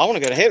to hell. I want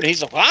to go to heaven.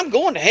 He's like, well, I'm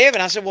going to heaven.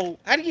 I said, well,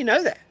 how do you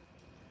know that?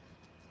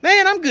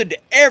 Man, I'm good to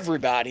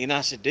everybody. And I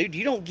said, dude,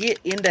 you don't get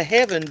into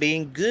heaven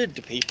being good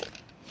to people.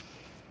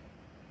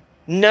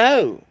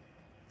 No.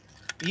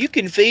 You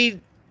can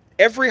feed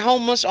every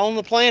homeless on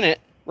the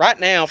planet right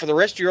now for the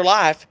rest of your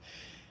life.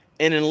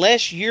 And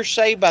unless you're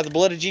saved by the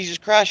blood of Jesus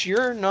Christ,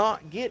 you're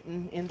not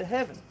getting into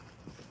heaven.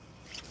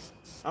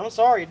 I'm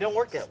sorry, it don't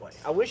work that way.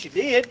 I wish it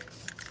did.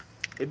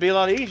 It'd be a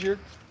lot easier.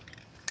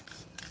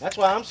 That's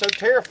why I'm so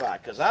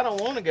terrified, because I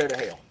don't want to go to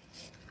hell.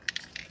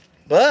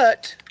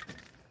 But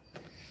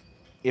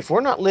if we're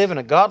not living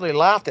a godly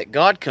life that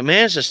God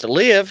commands us to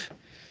live,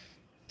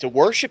 to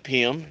worship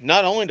him,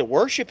 not only to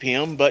worship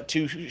him, but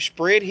to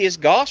spread his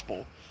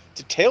gospel,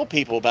 to tell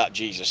people about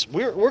Jesus.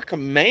 We're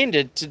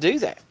commanded to do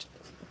that.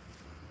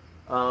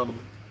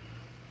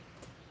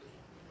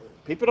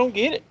 People don't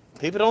get it.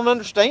 People don't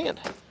understand.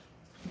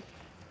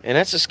 And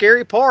that's the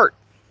scary part.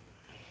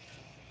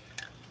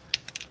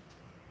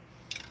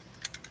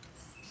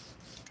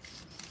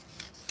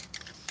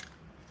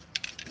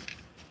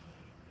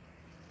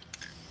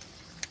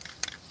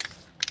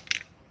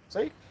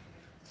 See?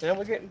 Now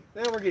we're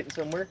getting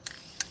somewhere.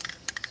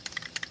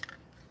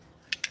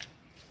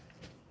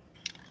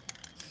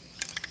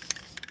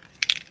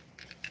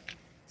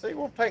 See,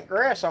 we'll paint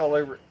grass all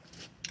over it.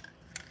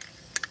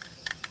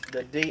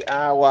 The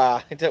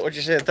DIY. Is that what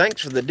you said?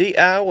 Thanks for the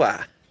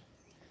DIY.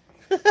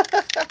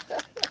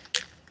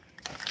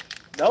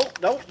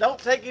 Don't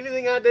take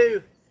anything I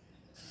do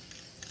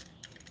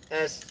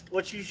as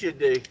what you should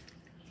do.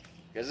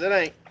 Because it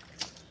ain't.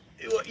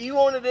 What you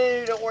want to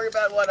do, don't worry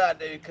about what I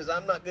do, because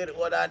I'm not good at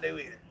what I do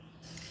either.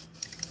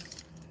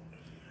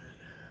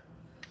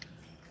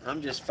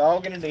 I'm just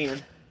fogging it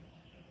in.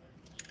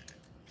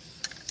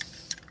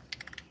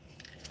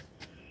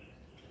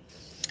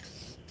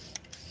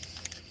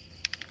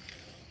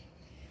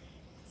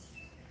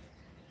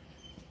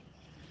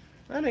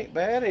 That ain't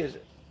bad, is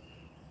it?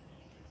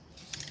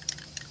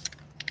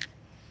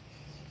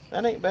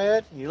 That ain't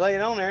bad. You lay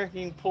it on there,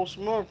 you can pull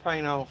some more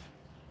paint off.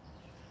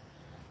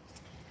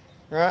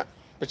 Right?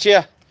 But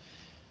yeah,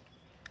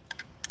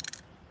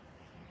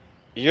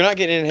 you're not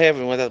getting into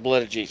heaven without the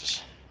blood of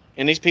Jesus.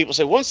 And these people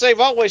say, once saved,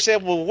 always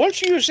saved. Well,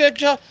 once you accept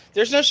God,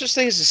 there's no such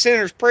thing as a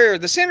sinner's prayer.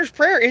 The sinner's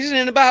prayer isn't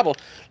in the Bible.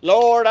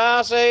 Lord,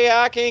 I say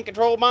I can't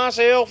control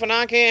myself and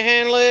I can't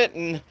handle it.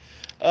 And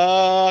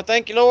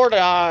thank you, Lord.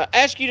 I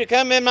ask you to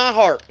come in my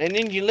heart. And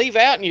then you leave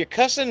out and you're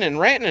cussing and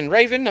ranting and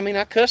raving. I mean,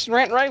 I cuss and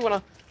rant and rave when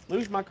I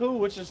lose my cool,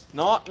 which is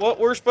not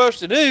what we're supposed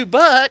to do.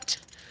 But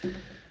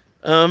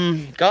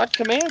God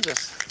commands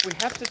us. We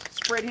have to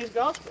spread his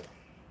gospel.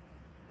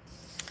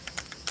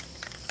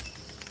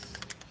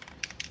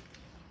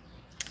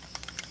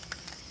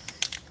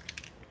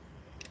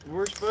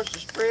 We're supposed to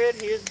spread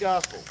his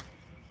gospel.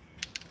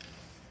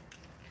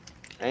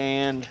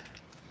 And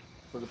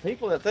for the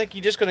people that think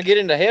you're just going to get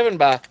into heaven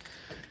by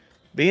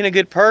being a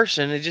good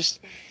person, and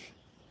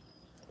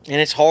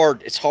it's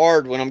hard. It's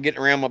hard when I'm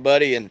getting around my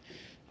buddy and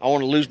I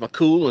want to lose my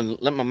cool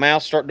and let my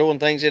mouth start doing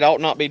things it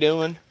ought not be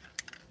doing.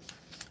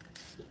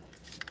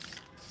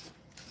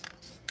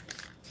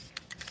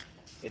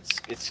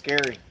 It's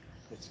scary.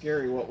 It's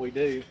scary what we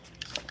do.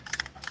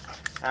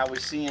 How we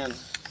sin.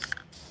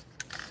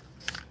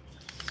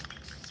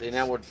 See,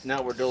 now we're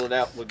dulling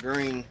out with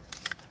green.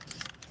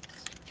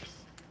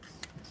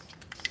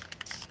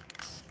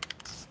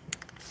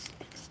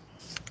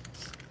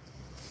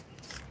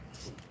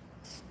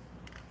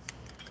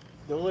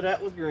 Dull it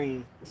out with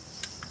green.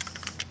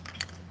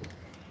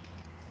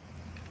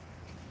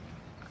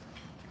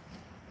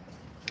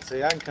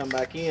 See, I can come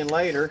back in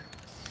later.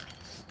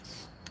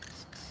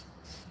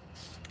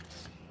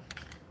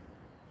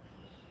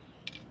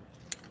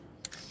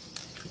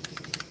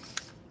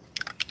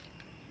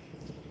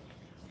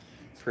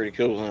 Pretty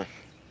cool,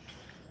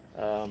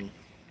 huh?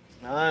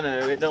 I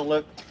know it don't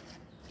look.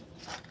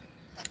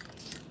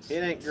 It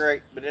ain't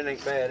great, but it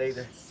ain't bad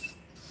either.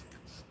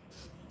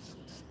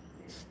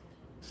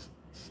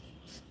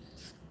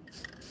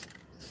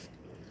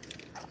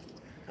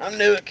 I'm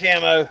new at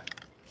camo.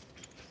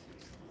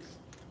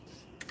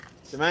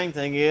 The main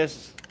thing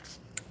is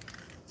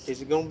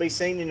it going to be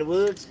seen in the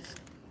woods?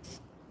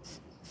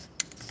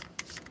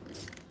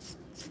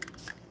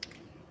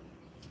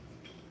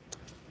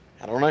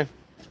 I don't know.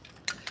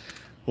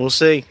 We'll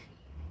see.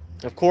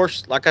 Of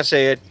course, like I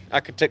said,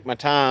 I could take my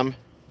time,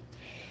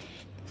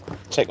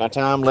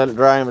 let it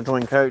dry in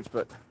between coats,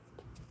 but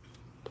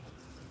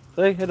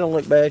see, it don't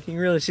look bad. You can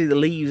really see the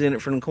leaves in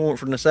it from the corner,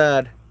 from the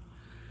side.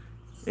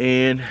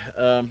 And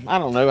I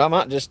don't know, I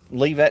might just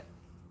leave that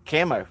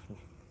camo,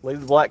 leave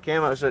the black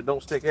camo so it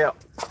don't stick out.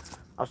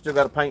 I still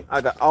got to paint.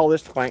 I got all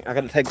this to paint. I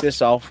got to take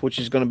this off, which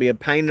is going to be a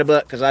pain in the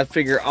butt because I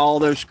figure all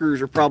those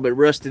screws are probably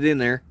rusted in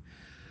there.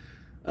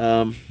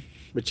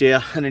 But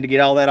yeah, I need to get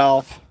all that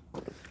off.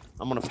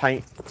 I'm going to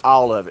paint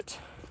all of it.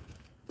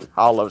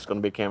 All of it's going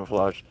to be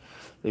camouflage.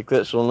 The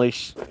Eclipse will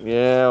Unleash,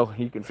 yeah,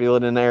 you can feel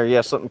it in there.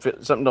 Yeah, something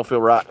don't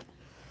feel right.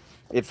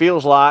 It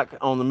feels like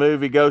on the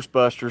movie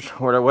Ghostbusters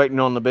where they're waiting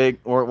on the big,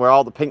 where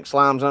all the pink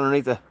slime's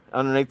underneath the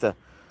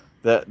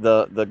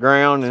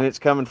ground and it's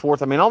coming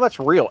forth. I mean, all that's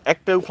real.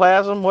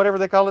 Ectoplasm, whatever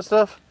they call it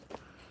stuff.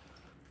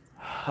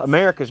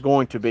 America's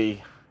going to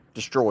be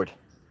destroyed.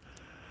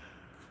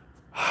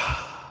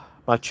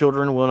 My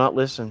children will not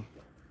listen.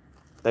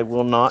 They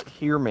will not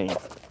hear me.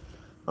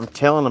 I'm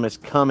telling them it's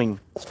coming.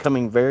 It's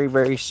coming very,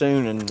 very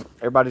soon, and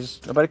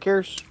nobody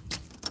cares.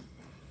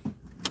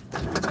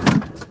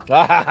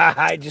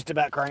 I just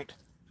about cranked.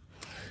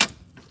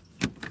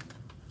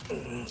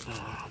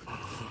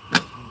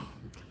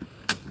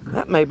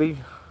 That may be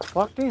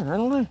locked in. I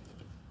don't know.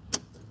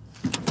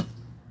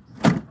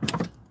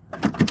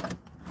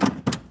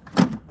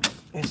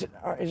 Is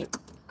it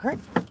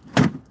cranked?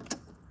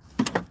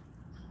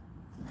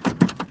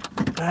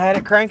 I had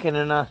it cranking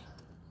and I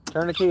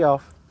turned the key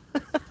off.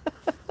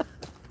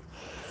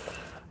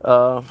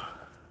 That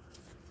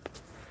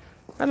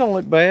don't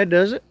look bad,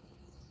 does it?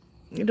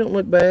 It don't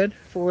look bad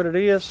for what it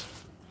is.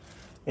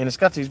 And it's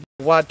got these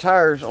wide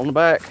tires on the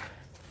back.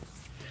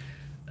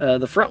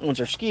 The front ones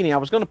are skinny. I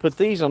was going to put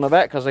these on the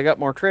back because they got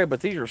more tread, but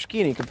these are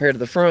skinny compared to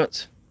the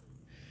fronts.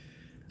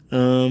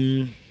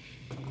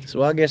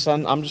 So I guess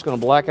I'm just going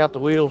to black out the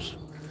wheels.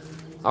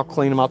 I'll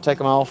clean them. I'll take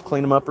them off,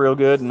 clean them up real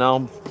good, and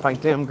I'll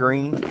paint them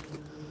green.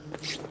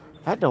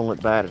 That don't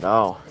look bad at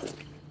all.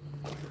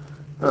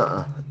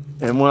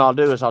 And what I'll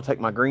do is I'll take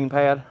my green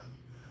pad.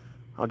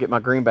 I'll get my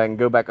green bag and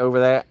go back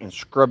over that and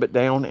scrub it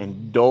down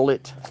and dull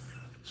it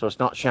so it's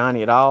not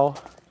shiny at all.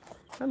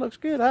 That looks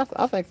good. I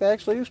think that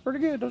actually looks pretty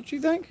good, don't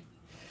you think?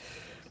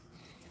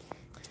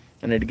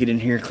 I need to get in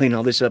here and clean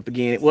all this up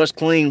again. It was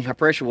clean. I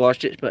pressure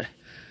washed it, but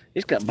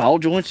it's got ball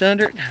joints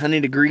under it. I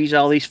need to grease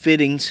all these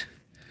fittings.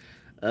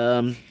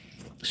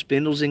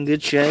 Spindle's in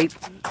good shape.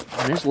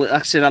 And like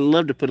I said, I'd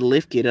love to put a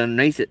lift kit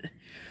underneath it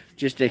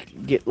just to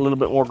get a little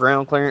bit more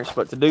ground clearance,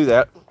 but to do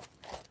that,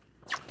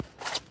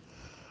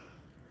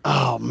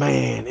 oh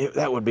man,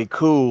 that would be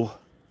cool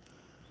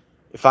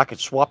if I could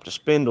swap the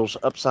spindles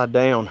upside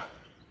down.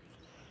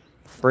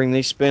 Bring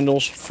these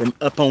spindles from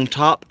up on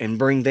top and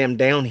bring them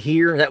down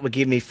here. That would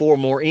give me 4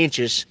 more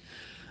inches.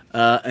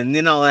 And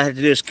then all I have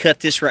to do is cut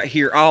this right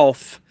here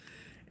off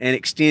and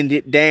extend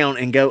it down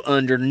and go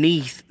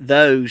underneath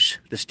those.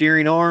 The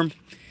steering arm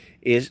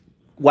is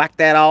whack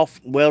that off,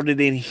 weld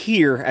it in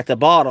here at the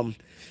bottom,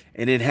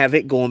 and then have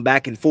it going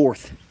back and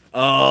forth.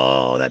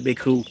 Oh, that'd be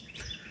cool.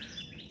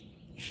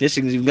 This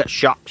thing's even got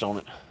shocks on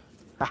it.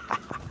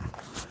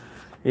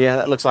 Yeah,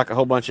 that looks like a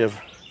whole bunch of,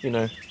 you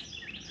know,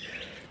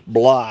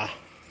 blah.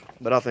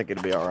 But I think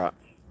it'll be all right.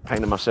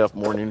 Painted myself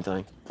more than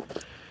anything.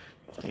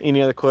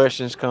 Any other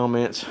questions,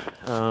 comments?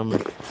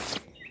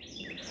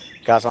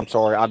 Guys, I'm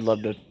sorry. I'd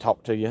love to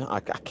talk to you. I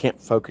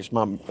can't focus.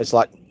 It's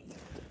like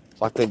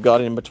they've got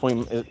in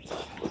between.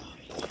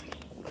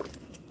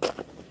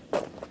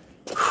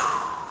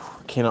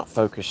 Cannot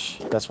focus.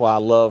 That's why I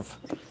love.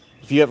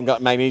 If you haven't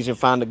got magnesium,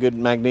 find a good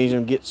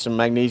magnesium. Get some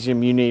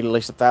magnesium. You need at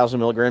least 1,000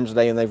 milligrams a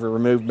day, and they've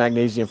removed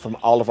magnesium from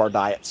all of our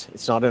diets.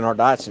 It's not in our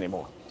diets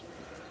anymore.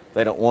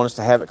 They don't want us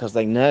to have it because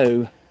they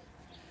know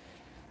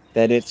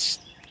that it's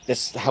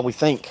how we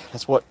think.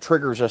 That's what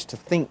triggers us to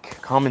think.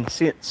 Common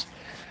sense.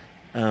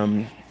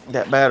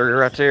 That battery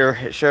right there,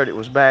 it showed it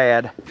was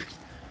bad.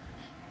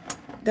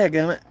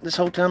 Dadgummit, this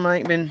whole time I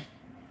ain't been...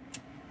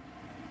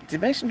 Did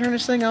Mason turn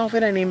this thing off?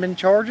 It ain't even been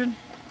charging.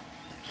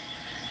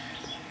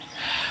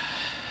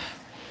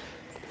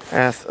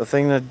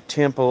 Athena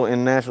Temple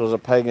in Nashville is a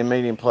pagan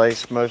meeting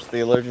place. Most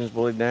theologians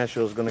believe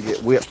Nashville is going to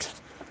get whipped.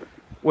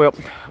 Well,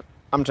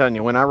 I'm telling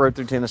you, when I rode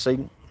through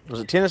Tennessee,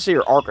 was it Tennessee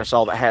or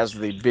Arkansas that has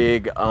the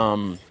big, is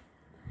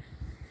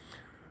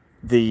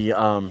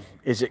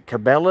it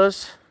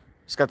Cabela's?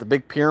 It's got the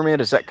big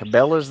pyramid. Is that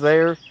Cabela's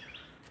there?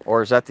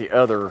 Or is that the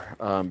other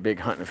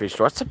big hunting fish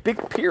store? That's a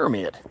big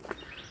pyramid.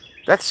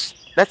 That's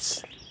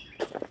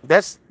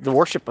the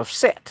worship of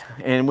Set.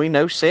 And we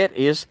know Set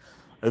is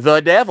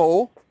the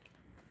devil.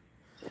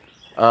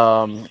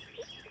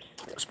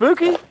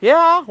 Spooky?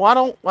 Yeah. Why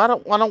don't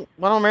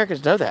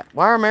Americans know that?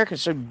 Why are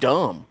Americans so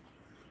dumb?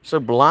 So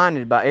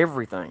blinded by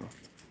everything?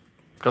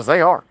 Because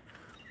they are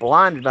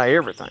blinded by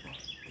everything.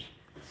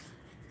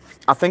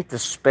 I think the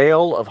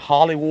spell of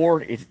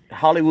Hollywood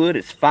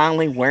is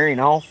finally wearing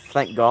off,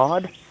 thank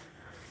God.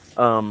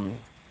 I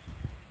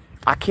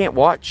can't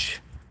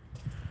watch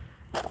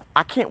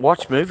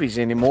movies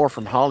anymore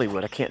from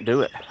Hollywood. I can't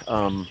do it.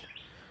 An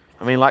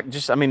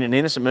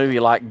innocent movie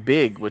like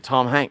Big with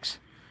Tom Hanks.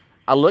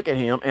 I look at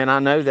him and I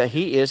know that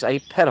he is a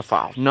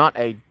pedophile. Not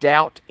a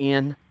doubt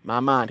in my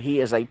mind.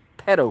 He is a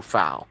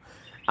pedophile.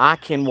 I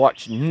can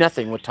watch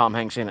nothing with Tom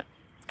Hanks in it.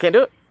 Can't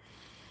do it.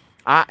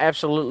 I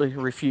absolutely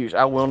refuse.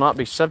 I will not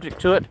be subject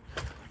to it.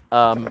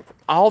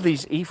 All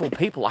these evil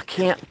people, I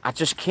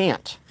just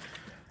can't.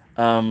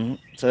 So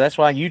that's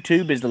why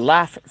YouTube is the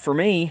life for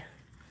me.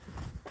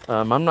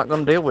 I'm not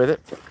going to deal with it.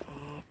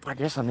 I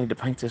guess I need to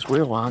paint this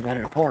wheel while I got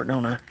it apart,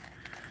 don't I?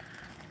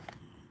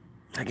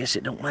 I guess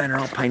it don't matter.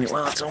 I'll paint it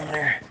while it's on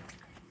there.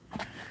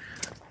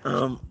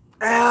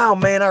 Ow,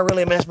 man, I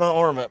really messed my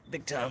arm up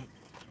big time.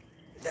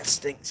 That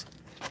stinks.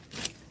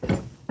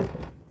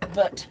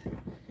 But,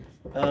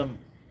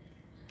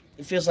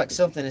 it feels like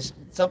something.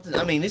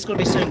 I mean, it's going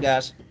to be soon,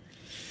 guys.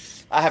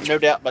 I have no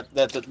doubt, but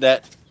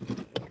that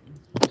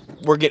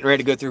we're getting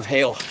ready to go through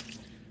hell.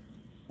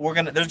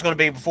 There's going to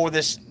be before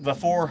this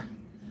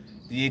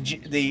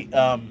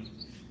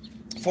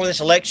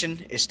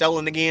election is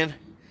stolen again.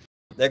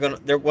 They're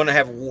going to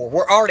have a war.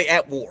 We're already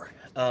at war.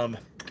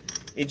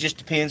 It just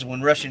depends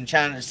when Russia and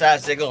China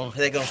decides they're going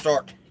to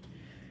start.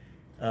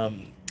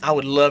 I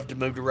would love to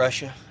move to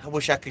Russia. I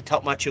wish I could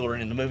talk my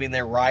children into moving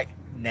there right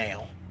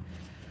now.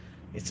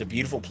 It's a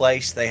beautiful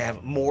place. They're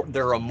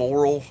a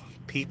moral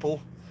people.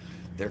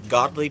 They're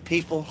godly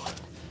people.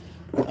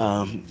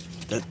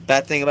 The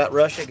bad thing about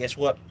Russia, guess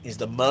what, is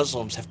the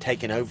Muslims have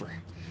taken over.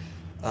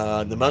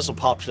 The Muslim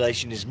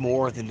population is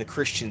more than the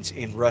Christians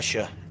in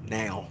Russia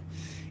now.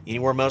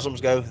 Anywhere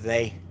Muslims go,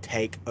 they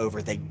take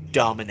over. They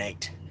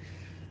dominate.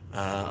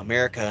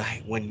 America,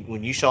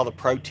 when you saw the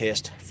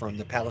protest from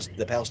the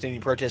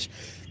Palestinian protest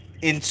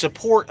in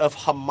support of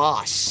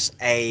Hamas,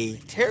 a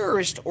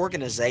terrorist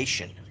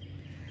organization,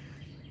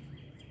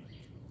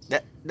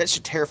 that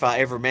should terrify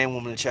every man,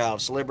 woman, and child.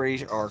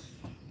 Celebrities are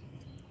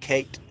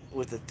caked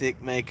with a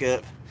thick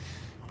makeup.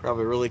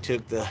 Probably really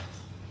took the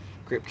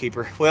Crypt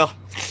Keeper. Well,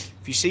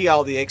 if you see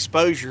all the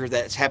exposure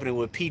that's happening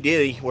with P.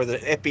 Diddy, where the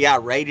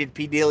FBI raided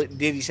P.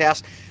 Diddy's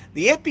house,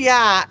 the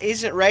FBI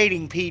isn't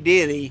raiding P.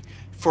 Diddy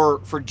for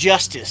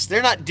justice.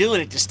 They're not doing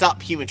it to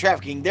stop human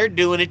trafficking. They're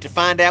doing it to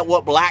find out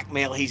what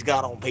blackmail he's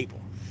got on people.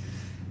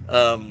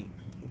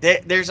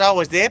 There's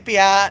always the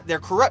FBI. They're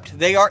corrupt.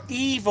 They are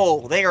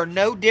evil. They are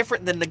no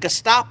different than the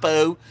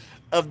Gestapo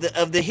of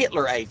the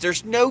Hitler age.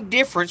 There's no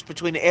difference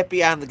between the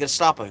FBI and the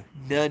Gestapo.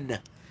 None.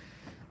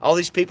 All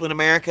these people in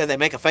America, they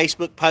make a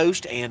Facebook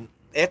post and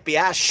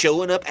FBI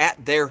showing up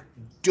at their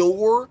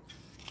door,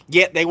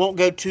 yet they won't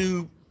go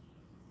to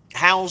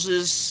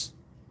houses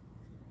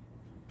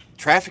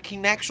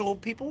trafficking actual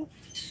people.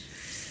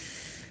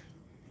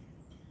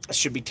 That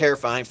should be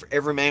terrifying for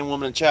every man,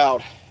 woman, and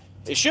child.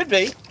 It should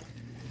be.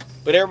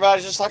 But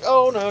everybody's just like,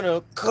 oh,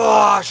 no.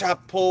 Gosh, I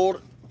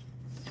pulled.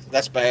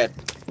 That's bad.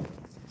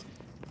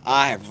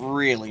 I have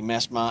really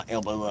messed my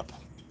elbow up.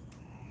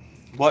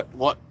 What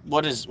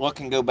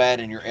can go bad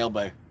in your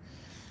elbow?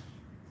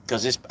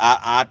 Because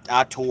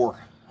I tore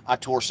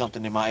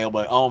something in my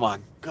elbow. Oh my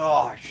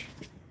gosh.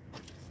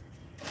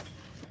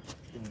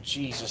 In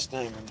Jesus'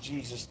 name, in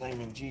Jesus'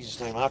 name, in Jesus'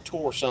 name. I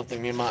tore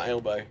something in my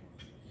elbow.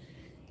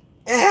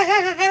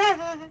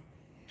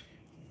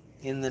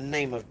 In the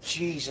name of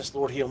Jesus,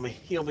 Lord, heal me.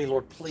 Heal me,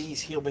 Lord,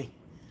 please heal me.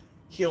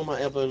 Heal my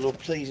elbow, Lord,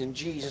 please, in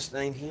Jesus'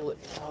 name, heal it.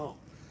 Oh.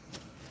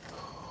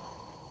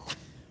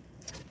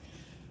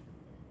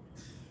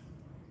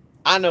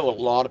 I know a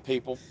lot of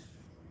people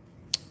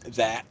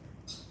that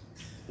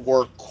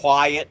were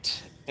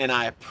quiet, and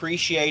I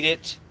appreciate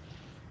it,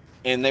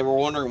 and they were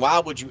wondering, why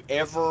would you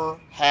ever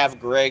have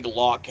Greg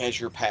Locke as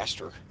your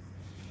pastor?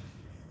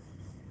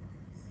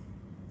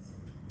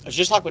 It's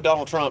just like with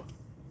Donald Trump.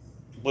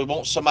 We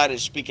want somebody to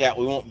speak out.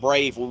 We want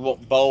brave. We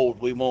want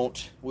bold. We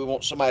want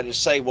somebody to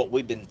say what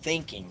we've been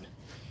thinking.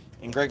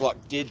 And Greg Locke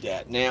did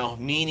that. Now,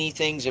 many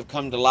things have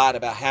come to light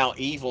about how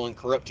evil and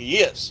corrupt he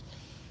is.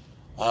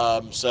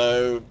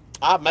 So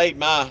I made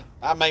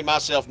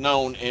myself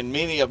known, and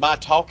many of my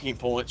talking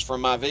points from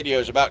my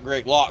videos about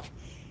Greg Locke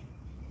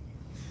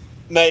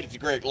made it to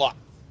Greg Locke.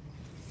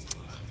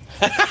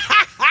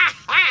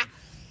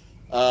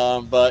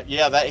 But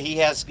yeah,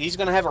 he's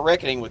going to have a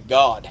reckoning with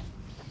God.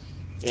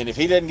 And if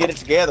he doesn't get it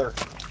together,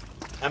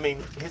 I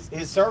mean,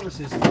 his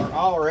services are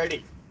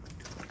already,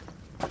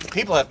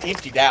 people have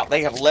emptied out.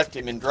 They have left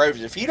him in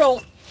droves. If you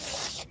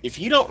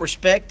don't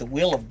respect the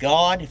will of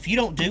God, if you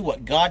don't do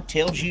what God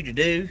tells you to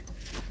do,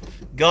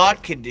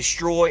 God can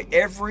destroy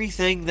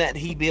everything that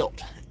he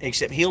built,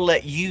 except he'll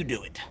let you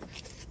do it.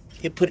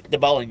 He'll put the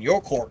ball in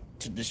your court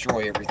to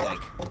destroy everything.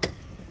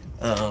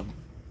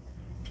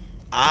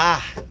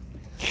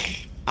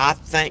 I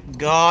thank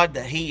God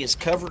that he has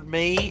covered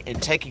me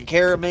and taken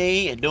care of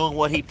me and doing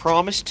what he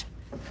promised.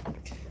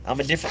 I'm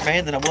a different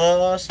man than I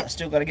was. I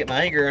still got to get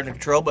my anger under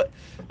control, but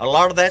a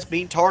lot of that's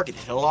being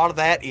targeted. A lot of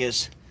that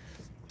is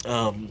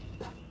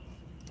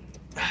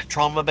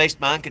trauma-based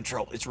mind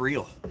control. It's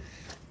real.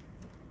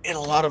 And a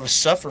lot of us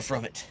suffer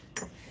from it.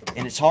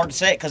 And it's hard to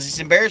say it because it's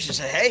embarrassing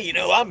to say, hey,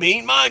 I'm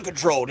being mind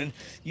controlled. And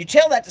you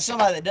tell that to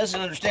somebody that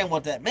doesn't understand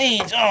what that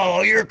means.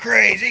 Oh, you're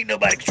crazy. Ain't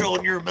nobody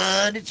controlling your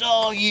mind. It's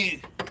all you.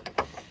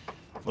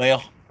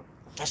 Well,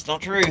 that's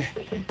not true.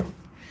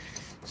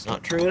 It's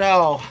not true at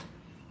all.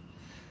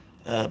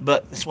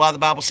 But that's why the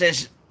Bible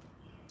says,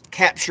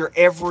 capture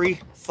every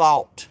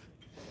thought.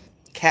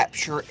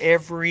 Capture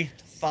every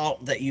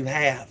thought that you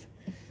have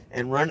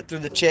and run it through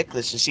the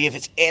checklist and see if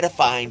it's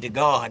edifying to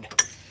God.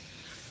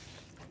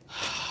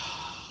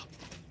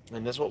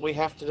 And that's what we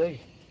have to do.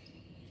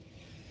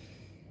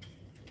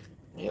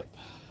 Yep.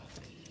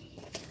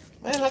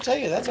 Man, I tell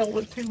you, that don't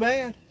look too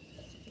bad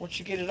once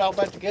you get it all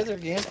back together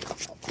again.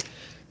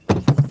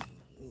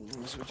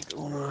 That's what's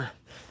going on.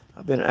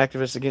 I've been an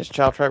activist against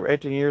child trafficking for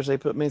 18 years. They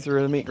put me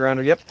through the meat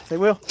grinder. Yep, they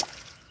will.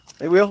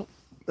 They will.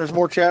 There's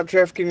more child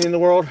trafficking in the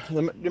world.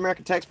 The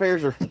American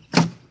taxpayers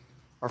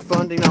are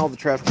funding all the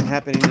trafficking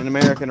happening in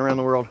America and around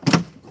the world.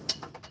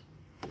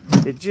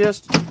 It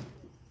just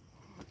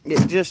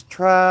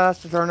tries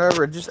to turn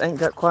over. It just ain't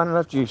got quite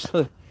enough juice.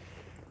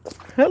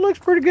 That looks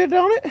pretty good,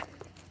 don't it?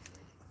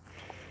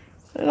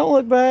 That don't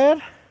look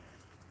bad.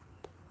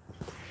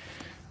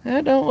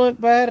 That don't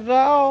look bad at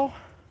all.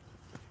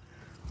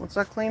 Once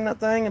I clean that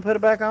thing and put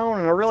it back on,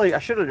 and I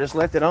should have just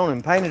left it on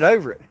and painted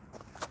over it.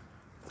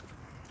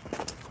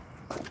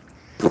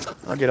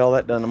 I'll get all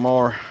that done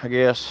tomorrow, I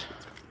guess.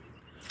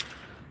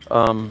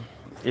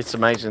 It's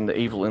amazing the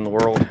evil in the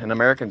world, and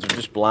Americans are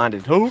just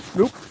blinded. Oh,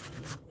 nope.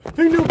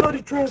 Ain't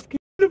nobody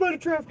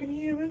trafficking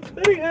humans.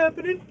 That ain't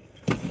happening.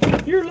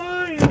 You're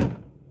lying.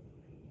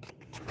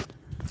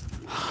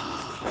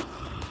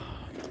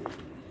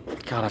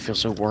 God, I feel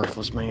so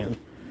worthless, man.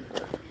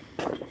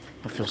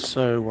 I feel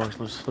so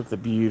worthless. Look at the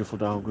beautiful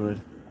dogwood.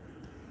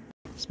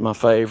 It's my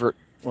favorite,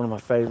 one of my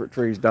favorite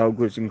trees,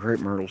 dogwoods and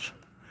crepe myrtles.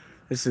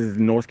 This is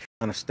the North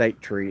Carolina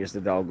state tree, is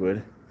the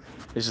dogwood.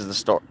 This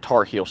is the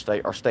Tar Heel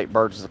state. Our state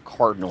bird is the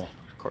cardinal.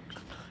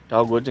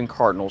 Dogwoods and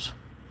cardinals.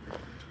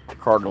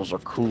 Cardinals are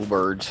cool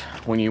birds.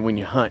 When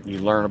you hunt, you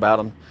learn about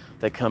them.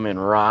 They come in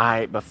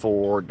right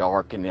before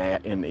dark in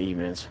the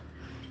evenings,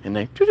 and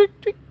they.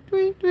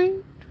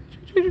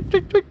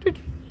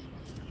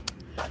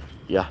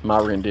 Yeah, my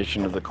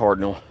rendition of the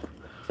cardinal.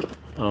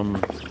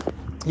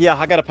 Yeah,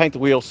 I gotta paint the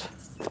wheels.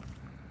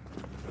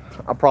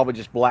 I'll probably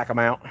just black them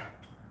out,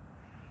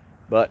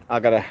 but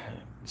I gotta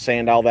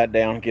sand all that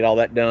down, get all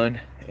that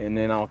done, and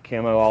then I'll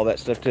camo all that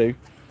stuff too.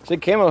 See,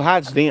 camo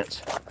hides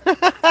dents.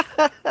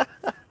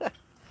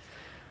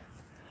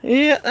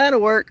 Yeah,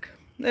 that'll work.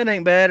 That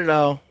ain't bad at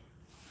all.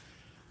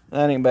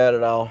 That ain't bad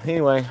at all.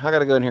 Anyway, I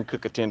gotta go in here and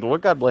cook a tendril.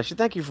 God bless you.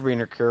 Thank you for being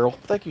here, Carol.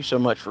 Thank you so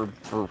much for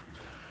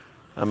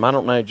I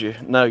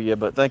don't know you,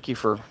 but thank you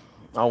for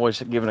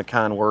always giving a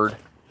kind word,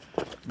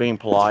 being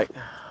polite.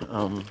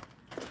 I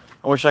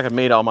wish I could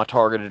meet all my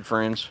targeted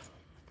friends.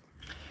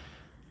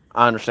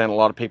 I understand a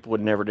lot of people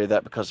would never do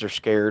that because they're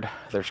scared.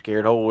 They're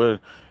scared. Oh, well,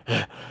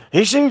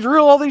 he seems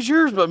real all these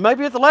years, but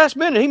maybe at the last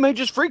minute he may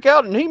just freak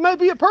out and he may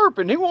be a perp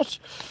and he wants.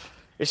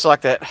 It's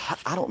like that.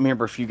 I don't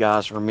remember if you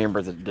guys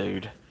remember the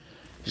dude.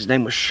 His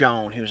name was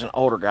Sean. He was an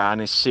older guy in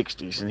his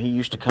 60s, and he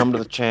used to come to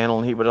the channel,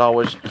 and he would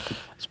always,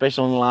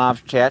 especially on the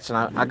live chats, and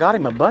I got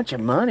him a bunch of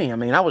money. I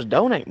mean, I was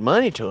donating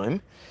money to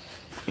him,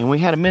 and we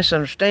had a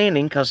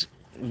misunderstanding because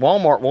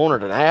Walmart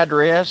wanted an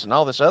address and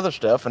all this other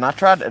stuff, and I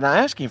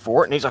asked him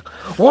for it, and he's like,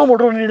 Walmart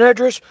don't need an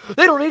address.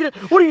 They don't need it.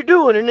 What are you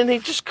doing? And then he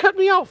just cut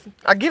me off.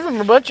 I give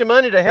him a bunch of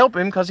money to help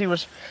him because he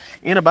was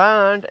in a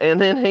bind, and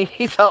then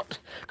he thought,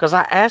 because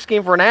I asked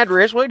him for an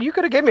address, well, you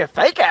could have gave me a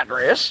fake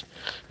address,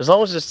 as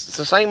long as it's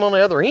the same on the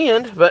other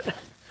end. But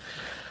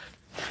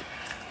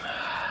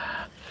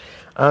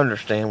I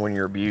understand when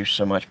you're abused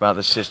so much by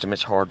the system,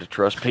 it's hard to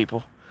trust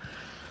people.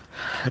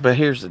 But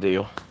here's the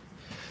deal.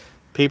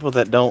 People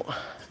that don't,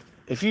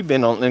 if you've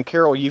been on, and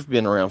Carol, you've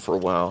been around for a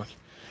while,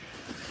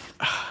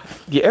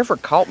 you ever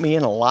caught me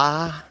in a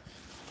lie?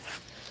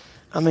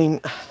 I mean,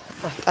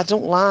 I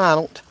don't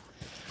lie.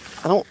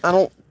 I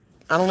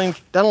don't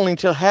even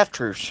tell half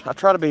truths. I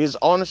try to be as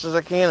honest as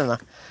I can, and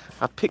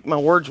I pick my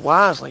words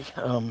wisely.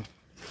 I'm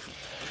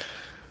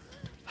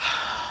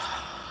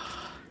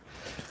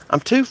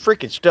too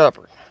freaking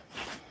stubborn.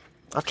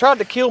 I tried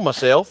to kill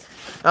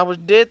myself. I was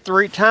dead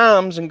 3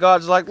 times, and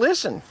God's like,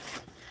 listen,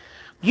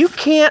 you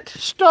can't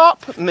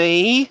stop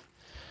me.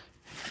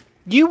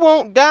 You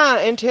won't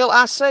die until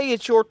I say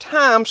it's your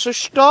time, so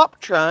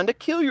stop trying to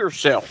kill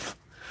yourself.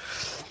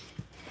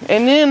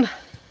 And then,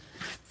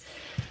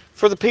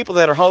 for the people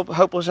that are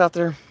hopeless out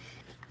there,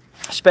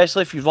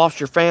 especially if you've lost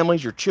your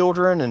families, your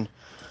children, and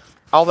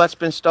all that's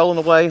been stolen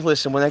away.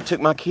 Listen, when they took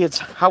my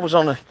kids, I was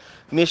on a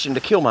mission to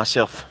kill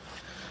myself.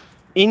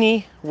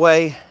 Any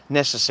way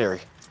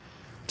necessary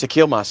to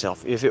kill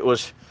myself. If it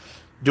was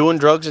doing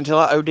drugs until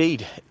I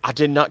OD'd, I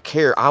did not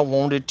care. I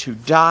wanted to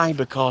die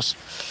because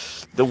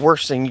the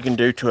worst thing you can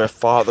do to a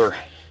father,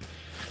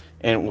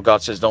 and well,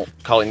 God says don't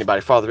call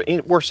anybody father, but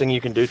the worst thing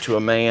you can do to a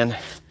man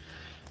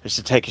is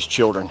to take his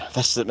children.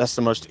 That's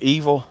the most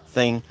evil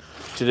thing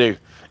to do.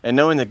 And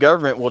knowing the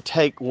government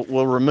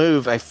will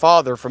remove a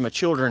father from a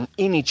children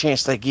any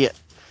chance they get,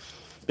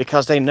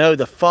 because they know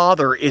the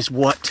father is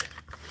what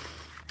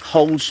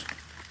holds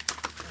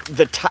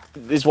it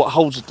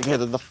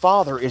together. The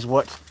father is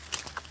what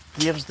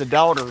gives the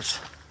daughters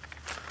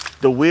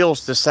the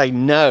wills to say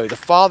no. The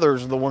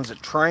fathers are the ones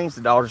that trains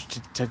the daughters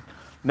to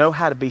know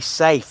how to be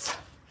safe.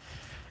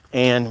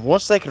 And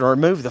once they can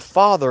remove the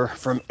father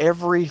from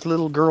every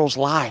little girl's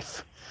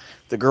life,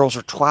 the girls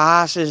are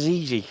twice as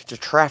easy to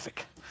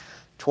traffic,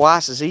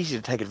 twice as easy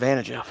to take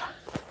advantage of.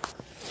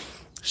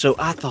 So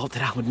I thought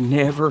that I would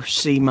never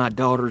see my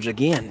daughters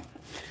again,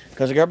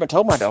 because the government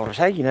told my daughters,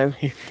 hey, you know,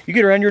 you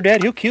get around your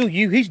dad, he'll kill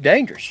you. He's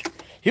dangerous.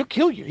 He'll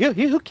kill you.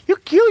 He'll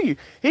kill you.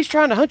 He's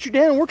trying to hunt you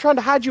down, and we're trying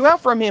to hide you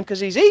out from him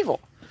because he's evil.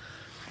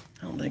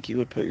 I don't think you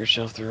would put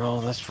yourself through all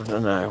this for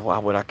no. Why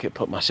would I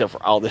put myself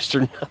for all this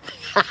through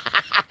nothing?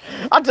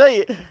 I'll tell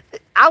you,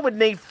 I would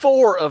need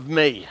 4 of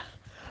me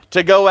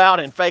to go out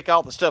and fake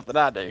all the stuff that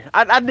I do.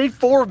 I'd need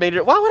 4 of me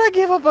to. Why would I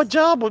give up a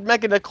job with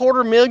making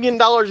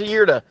 $250,000 a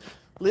year to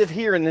live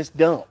here in this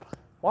dump?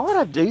 Why would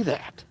I do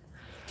that?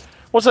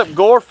 What's up,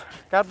 Gorf?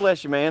 God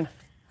bless you, man.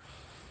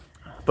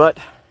 But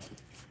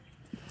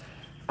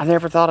I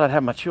never thought I'd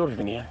have my children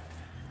again.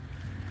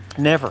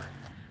 Never.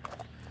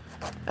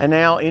 And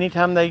now,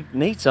 anytime they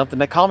need something,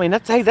 they call me, and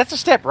that's a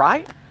step,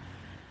 right?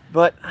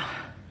 But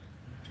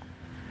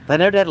they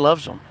know Dad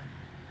loves them.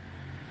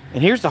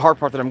 And here's the hard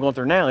part that I'm going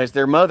through now, is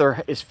their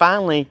mother is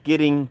finally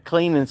getting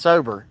clean and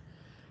sober.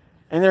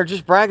 And they're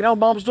just bragging, oh,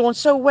 Mom's doing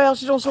so well,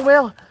 she's doing so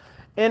well.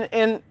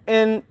 And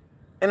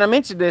I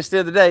mentioned this the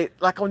other day,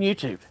 like on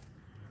YouTube.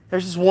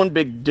 There's this one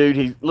big dude,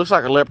 he looks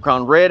like a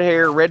leprechaun, red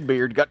hair, red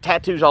beard, got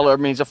tattoos all over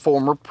him, he's a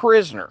former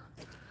prisoner.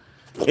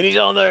 And he's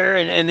on there,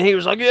 and he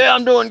was like, "Yeah,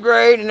 I'm doing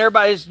great," and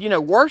everybody's, you know,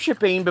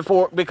 worshiping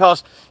before,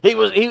 because he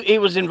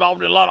was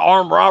involved in a lot of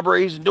armed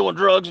robberies and doing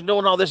drugs and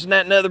doing all this and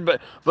that and other.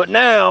 But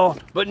now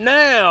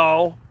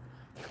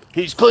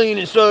he's clean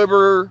and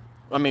sober.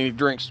 I mean, he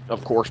drinks,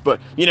 of course, but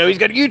you know, he's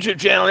got a YouTube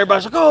channel. And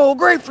everybody's like, "Oh,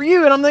 great for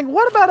you!" And I'm thinking,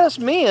 what about us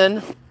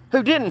men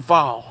who didn't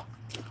fall?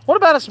 What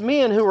about us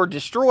men who were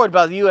destroyed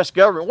by the U.S.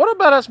 government? What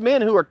about us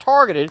men who are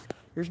targeted?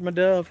 Here's my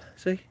dove.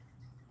 See,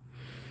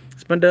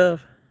 it's my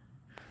dove.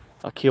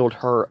 I killed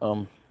her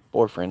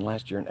boyfriend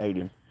last year and ate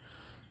him.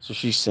 So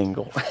she's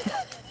single.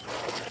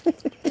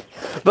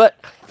 But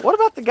what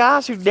about the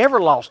guys who never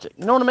lost it?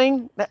 You know what I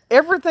mean?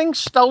 Everything's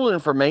stolen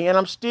from me, and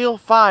I'm still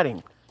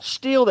fighting.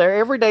 Still there.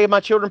 Every day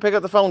my children pick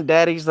up the phone,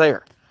 Daddy's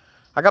there.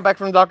 I got back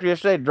from the doctor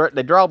yesterday.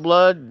 They draw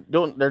blood.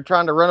 They're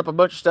trying to run up a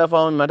bunch of stuff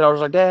on me. My daughter's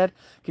like, "Dad,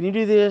 can you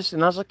do this?"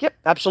 And I was like, "Yep,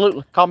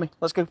 absolutely. Call me.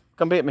 Let's go.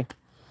 Come be at me."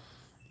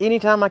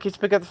 Anytime my kids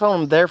pick up the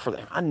phone, I'm there for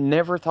them. I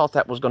never thought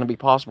that was going to be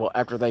possible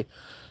after they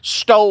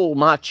stole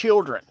my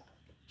children.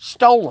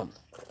 Stole them.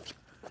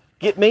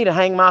 Get me to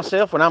hang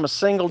myself when I'm a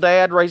single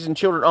dad raising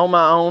children on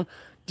my own.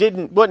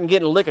 Wasn't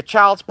getting a lick of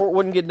child support,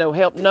 wouldn't get no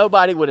help.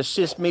 Nobody would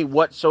assist me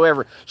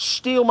whatsoever.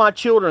 Steal my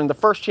children the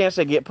first chance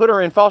they get. Put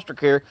her in foster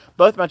care.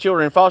 Both my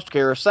children in foster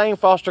care. Same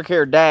foster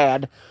care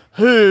dad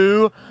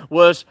who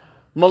was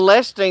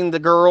molesting the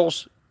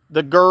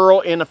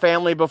girl in the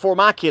family before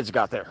my kids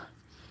got there.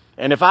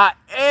 And if I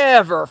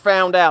ever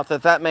found out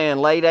that man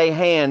laid a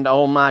hand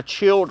on my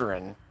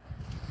children,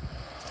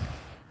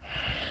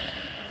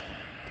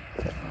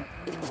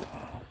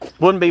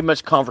 wouldn't be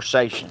much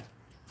conversation.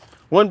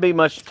 Wouldn't be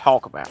much to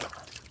talk about.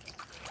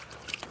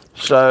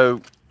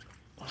 So,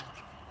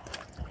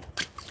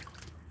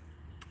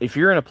 if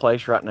you're in a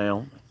place right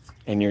now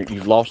and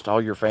you've lost all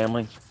your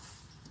family,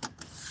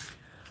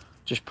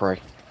 just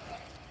pray.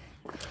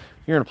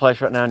 You're in a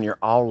place right now and you're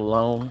all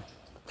alone,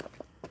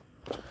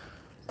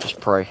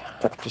 just pray.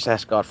 Just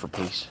ask God for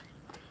peace.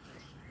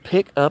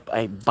 Pick up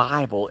a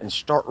Bible and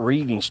start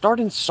reading. Start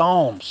in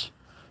Psalms.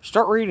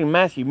 Start reading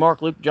Matthew,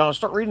 Mark, Luke, John.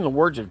 Start reading the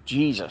words of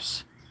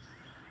Jesus.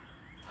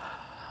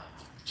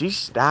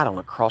 Jesus died on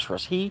the cross for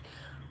us. He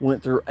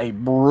went through a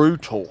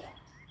brutal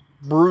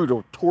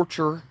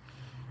torture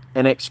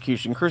and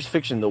execution.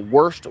 Crucifixion, the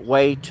worst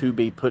way to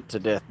be put to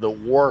death. The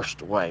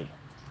worst way.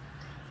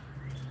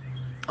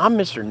 I'm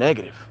Mr.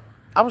 Negative.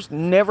 I was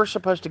never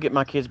supposed to get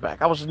my kids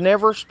back. I was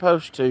never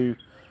supposed to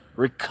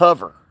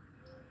recover.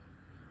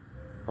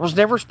 I was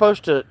never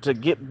supposed to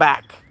get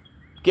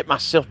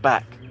myself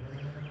back.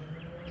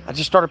 I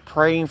just started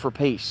praying for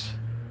peace.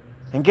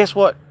 And guess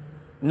what?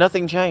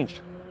 Nothing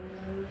changed.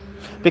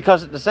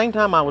 Because at the same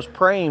time I was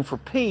praying for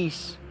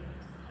peace,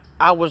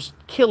 I was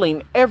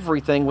killing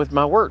everything with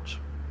my words.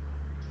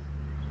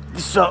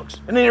 This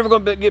sucks. And they're never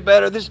going to get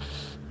better.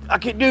 I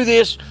can't do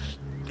this.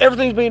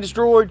 Everything's being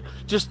destroyed.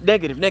 Just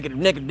negative.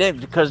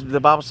 Because the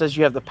Bible says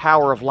you have the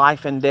power of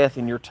life and death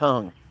in your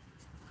tongue.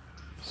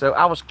 So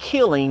I was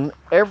killing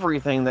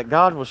everything that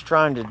God was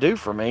trying to do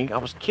for me. I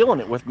was killing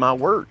it with my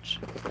words.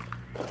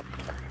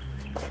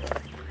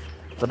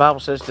 The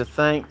Bible says to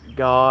thank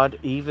God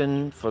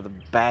even for the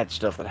bad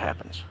stuff that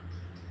happens.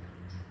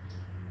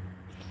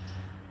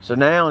 So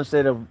now,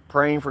 instead of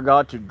praying for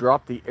God to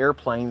drop the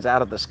airplanes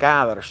out of the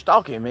sky that are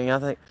stalking me, I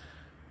think,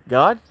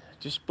 God,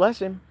 just bless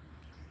him.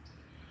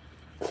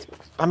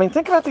 I mean,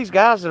 think about these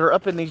guys that are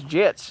up in these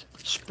jets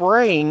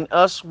spraying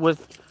us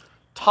with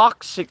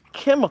toxic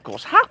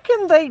chemicals. How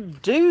can they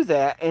do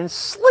that and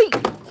sleep?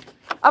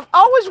 I've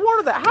always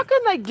wondered that. How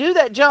can they do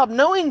that job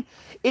knowing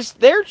it's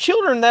their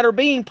children that are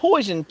being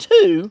poisoned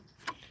too?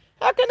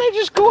 How can they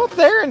just go up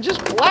there and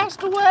just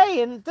blast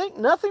away and think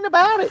nothing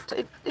about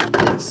it?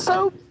 It's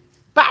so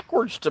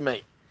backwards to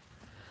me.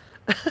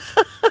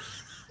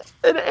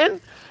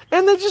 and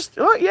they just,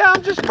 oh yeah,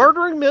 I'm just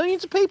murdering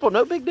millions of people.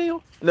 No big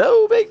deal.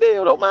 No big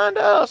deal. Don't mind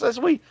us as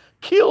we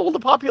kill the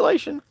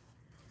population.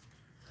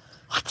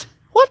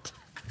 What?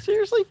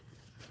 Seriously?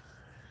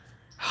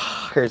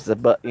 Here's the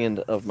butt end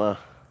of my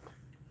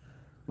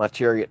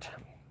Chariot.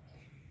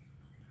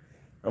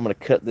 I'm going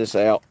to cut this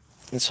out,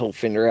 this whole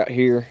fender out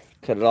here,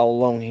 cut it all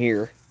along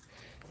here,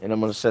 and I'm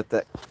going to set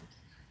that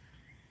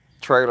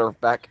trailer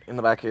back in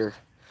the back here.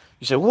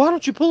 You say, well, why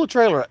don't you pull a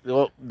trailer?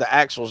 Well, the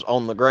axle's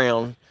on the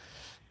ground,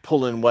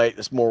 pulling weight.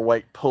 There's more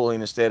weight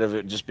pulling instead of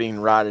it just being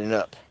riding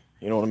up.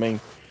 You know what I mean?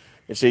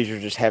 It's easier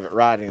to just have it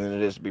riding than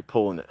it is to be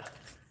pulling it.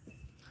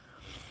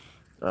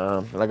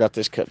 And I got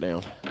this cut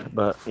down.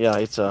 But yeah,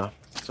 it's a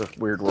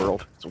weird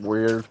world. It's a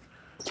weird,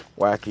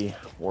 wacky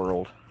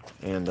world.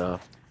 And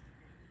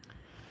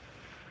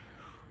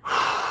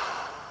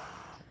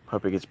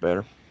hope it gets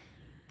better.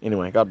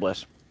 Anyway, God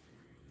bless.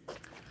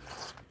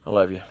 I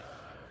love you.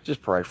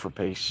 Just pray for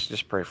peace.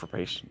 Just pray for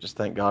peace. Just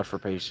thank God for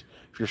peace.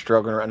 If you're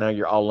struggling right now,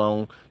 you're all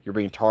alone. You're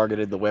being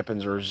targeted. The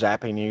weapons are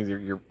zapping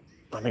you.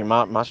 I mean,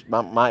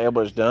 my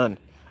elbow's done.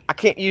 I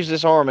can't use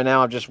this arm, and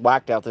now I've just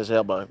whacked out this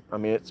elbow. I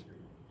mean,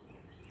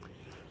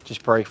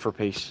 just pray for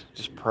peace.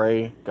 Just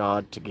pray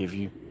God to give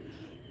you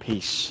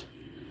peace.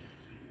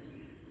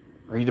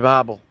 Read the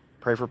Bible.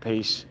 Pray for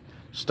peace.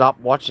 Stop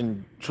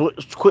watching.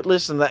 Quit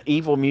listening to that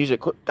evil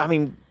music. I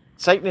mean,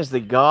 Satan is the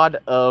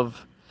god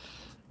of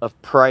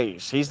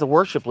praise. He's the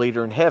worship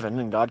leader in heaven,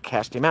 and God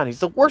cast him out. He's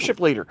the worship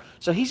leader.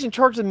 So he's in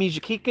charge of the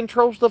music. He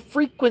controls the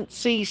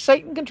frequencies.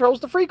 Satan controls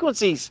the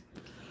frequencies.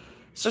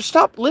 So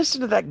stop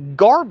listening to that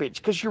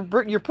garbage, because you're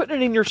putting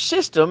it in your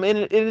system,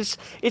 and it's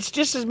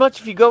just as much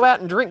if you go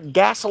out and drink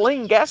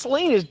gasoline.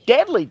 Gasoline is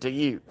deadly to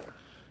you.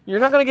 You're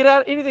not going to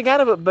get anything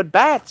out of it but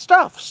bad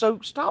stuff. So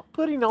stop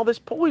putting all this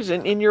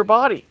poison in your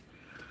body.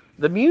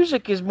 The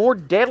music is more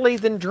deadly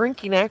than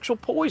drinking actual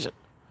poison.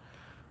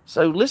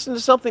 So listen to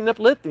something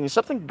uplifting,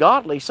 something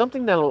godly,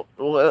 something that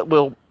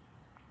will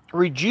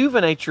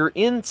rejuvenate your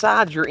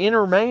inside, your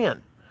inner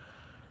man.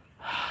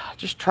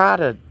 Just try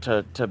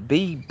to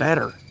be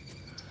better.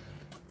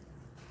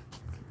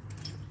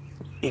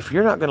 If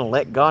you're not going to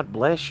let God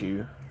bless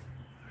you,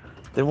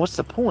 then what's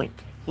the point?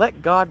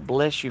 Let God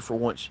bless you for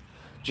once.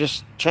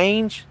 Just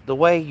change the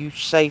way you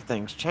say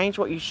things. Change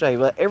what you say.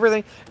 Let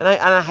everything. And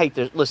I hate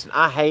this. Listen,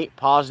 I hate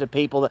positive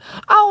people that,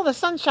 oh, the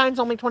sun shines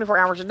on me 24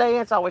 hours a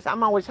day.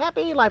 I'm always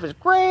happy. Life is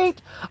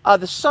great.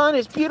 The sun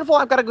is beautiful.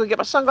 I've got to go get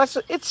my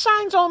sunglasses. It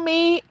shines on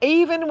me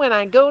even when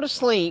I go to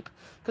sleep.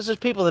 Because there's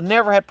people that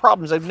never had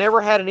problems. They've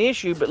never had an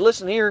issue. But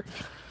listen here.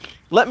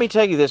 Let me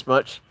tell you this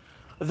much.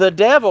 The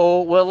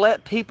devil will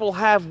let people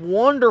have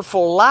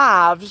wonderful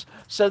lives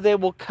so they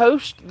will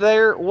coast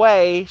their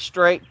way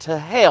straight to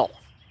hell.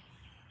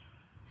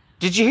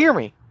 Did you hear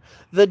me?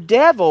 The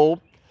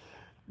devil,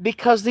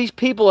 because these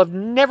people have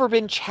never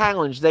been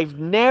challenged, they've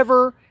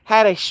never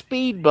had a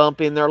speed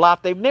bump in their life,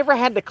 they've never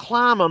had to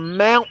climb a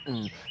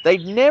mountain,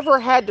 they've never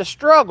had to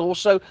struggle,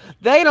 so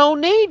they don't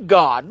need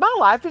God. My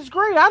life is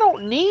great. I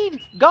don't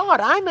need God.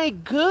 I'm a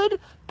good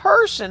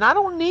person. I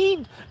don't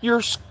need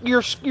your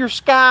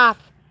sky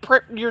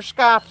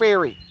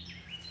fairy.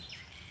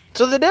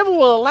 So the devil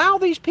will allow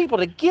these people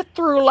to get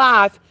through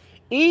life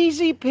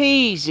easy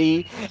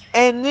peasy,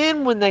 and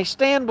then when they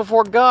stand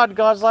before God,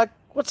 God's like,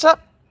 what's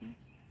up?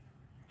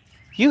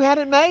 You had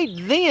it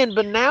made then,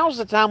 but now's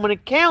the time when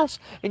it counts,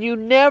 and you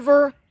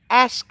never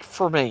ask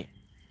for me.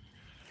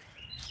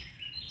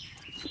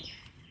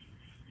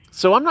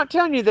 So I'm not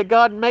telling you that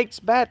God makes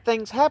bad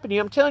things happen to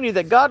you. I'm telling you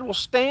that God will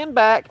stand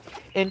back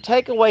and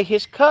take away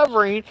his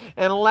covering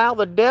and allow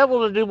the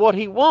devil to do what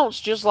he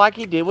wants, just like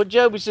he did with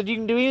Job. He said, you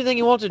can do anything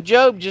you want to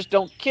Job, just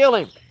don't kill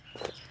him.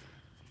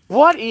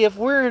 What if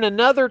we're in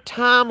another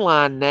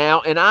timeline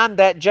now and I'm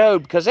that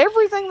Job? Because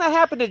everything that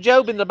happened to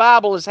Job in the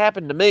Bible has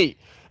happened to me.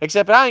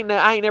 Except I ain't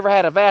never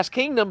had a vast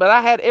kingdom, but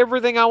I had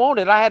everything I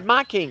wanted. I had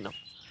my kingdom.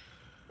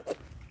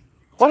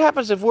 What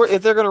happens if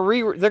they're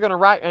going to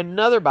write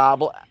another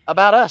Bible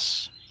about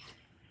us?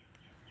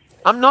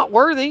 I'm not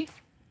worthy,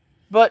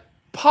 but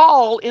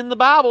Paul in the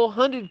Bible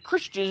hunted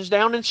Christians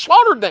down and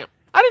slaughtered them.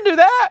 I didn't do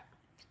that.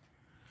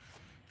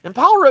 And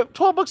Paul wrote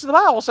 12 books of the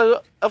Bible,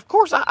 so of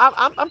course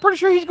I'm pretty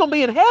sure he's going to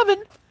be in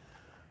heaven.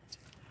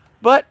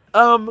 But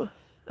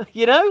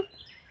you know,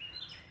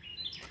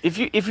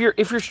 if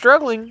you're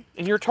struggling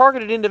and you're a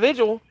targeted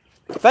individual,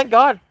 thank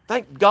God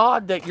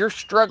that you're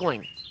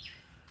struggling.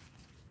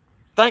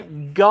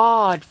 Thank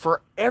God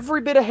for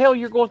every bit of hell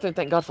you're going through.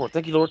 Thank God for it.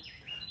 Thank you, Lord.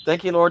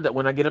 Thank you, Lord, that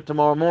when I get up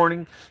tomorrow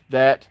morning,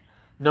 that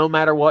no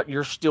matter what,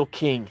 you're still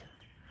King.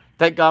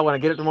 Thank God when I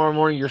get up tomorrow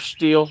morning, you're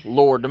still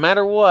Lord. No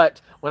matter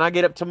what, when I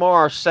get up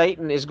tomorrow,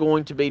 Satan is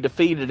going to be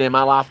defeated in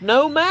my life.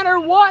 No matter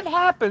what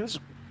happens,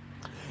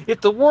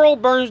 if the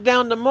world burns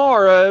down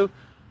tomorrow,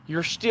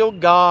 you're still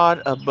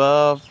God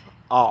above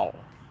all.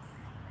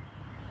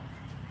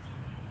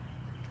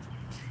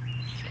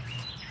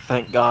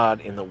 Thank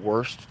God in the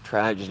worst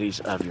tragedies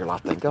of your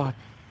life. Thank God.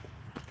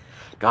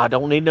 God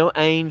don't need no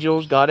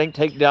angels. God didn't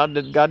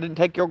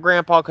take your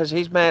grandpa because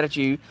he's mad at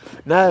you.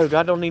 No,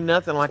 God don't need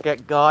nothing like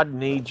that. God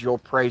needs your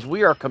praise.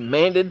 We are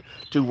commanded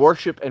to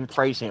worship and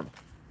praise him.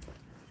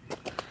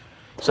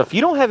 So if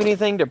you don't have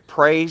anything to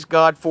praise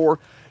God for,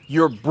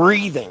 you're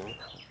breathing.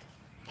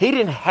 He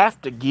didn't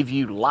have to give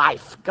you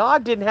life.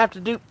 God didn't have to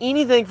do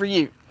anything for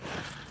you.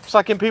 It's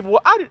like in people,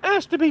 well, I didn't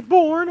ask to be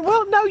born.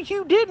 Well, no,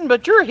 you didn't,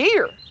 but you're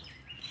here.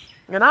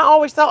 And I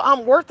always thought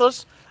I'm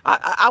worthless.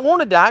 I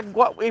want to die.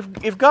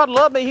 If God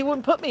loved me, he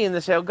wouldn't put me in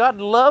this hell. God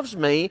loves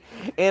me,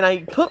 and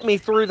he put me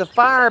through the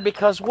fire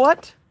because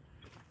what?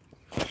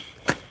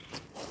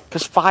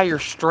 Because fire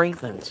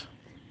strengthens.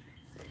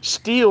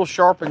 Steel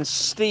sharpens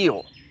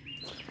steel.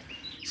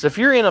 So if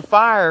you're in a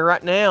fire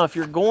right now, if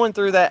you're going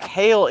through that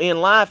hell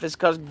in life, it's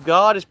because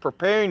God is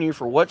preparing you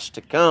for what's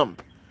to come.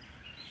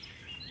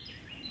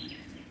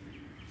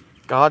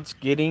 God's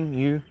getting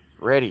you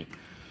ready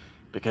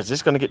because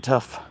it's going to get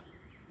tough.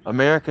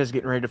 America's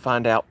getting ready to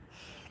find out.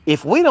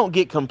 If we don't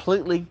get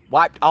completely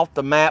wiped off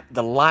the map,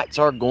 the lights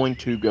are going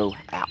to go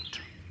out.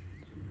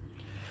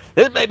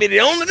 This may be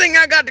the only thing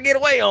I got to get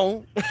away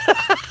on.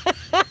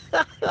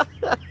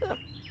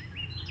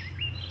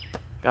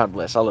 God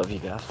bless. I love you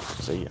guys.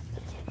 See ya.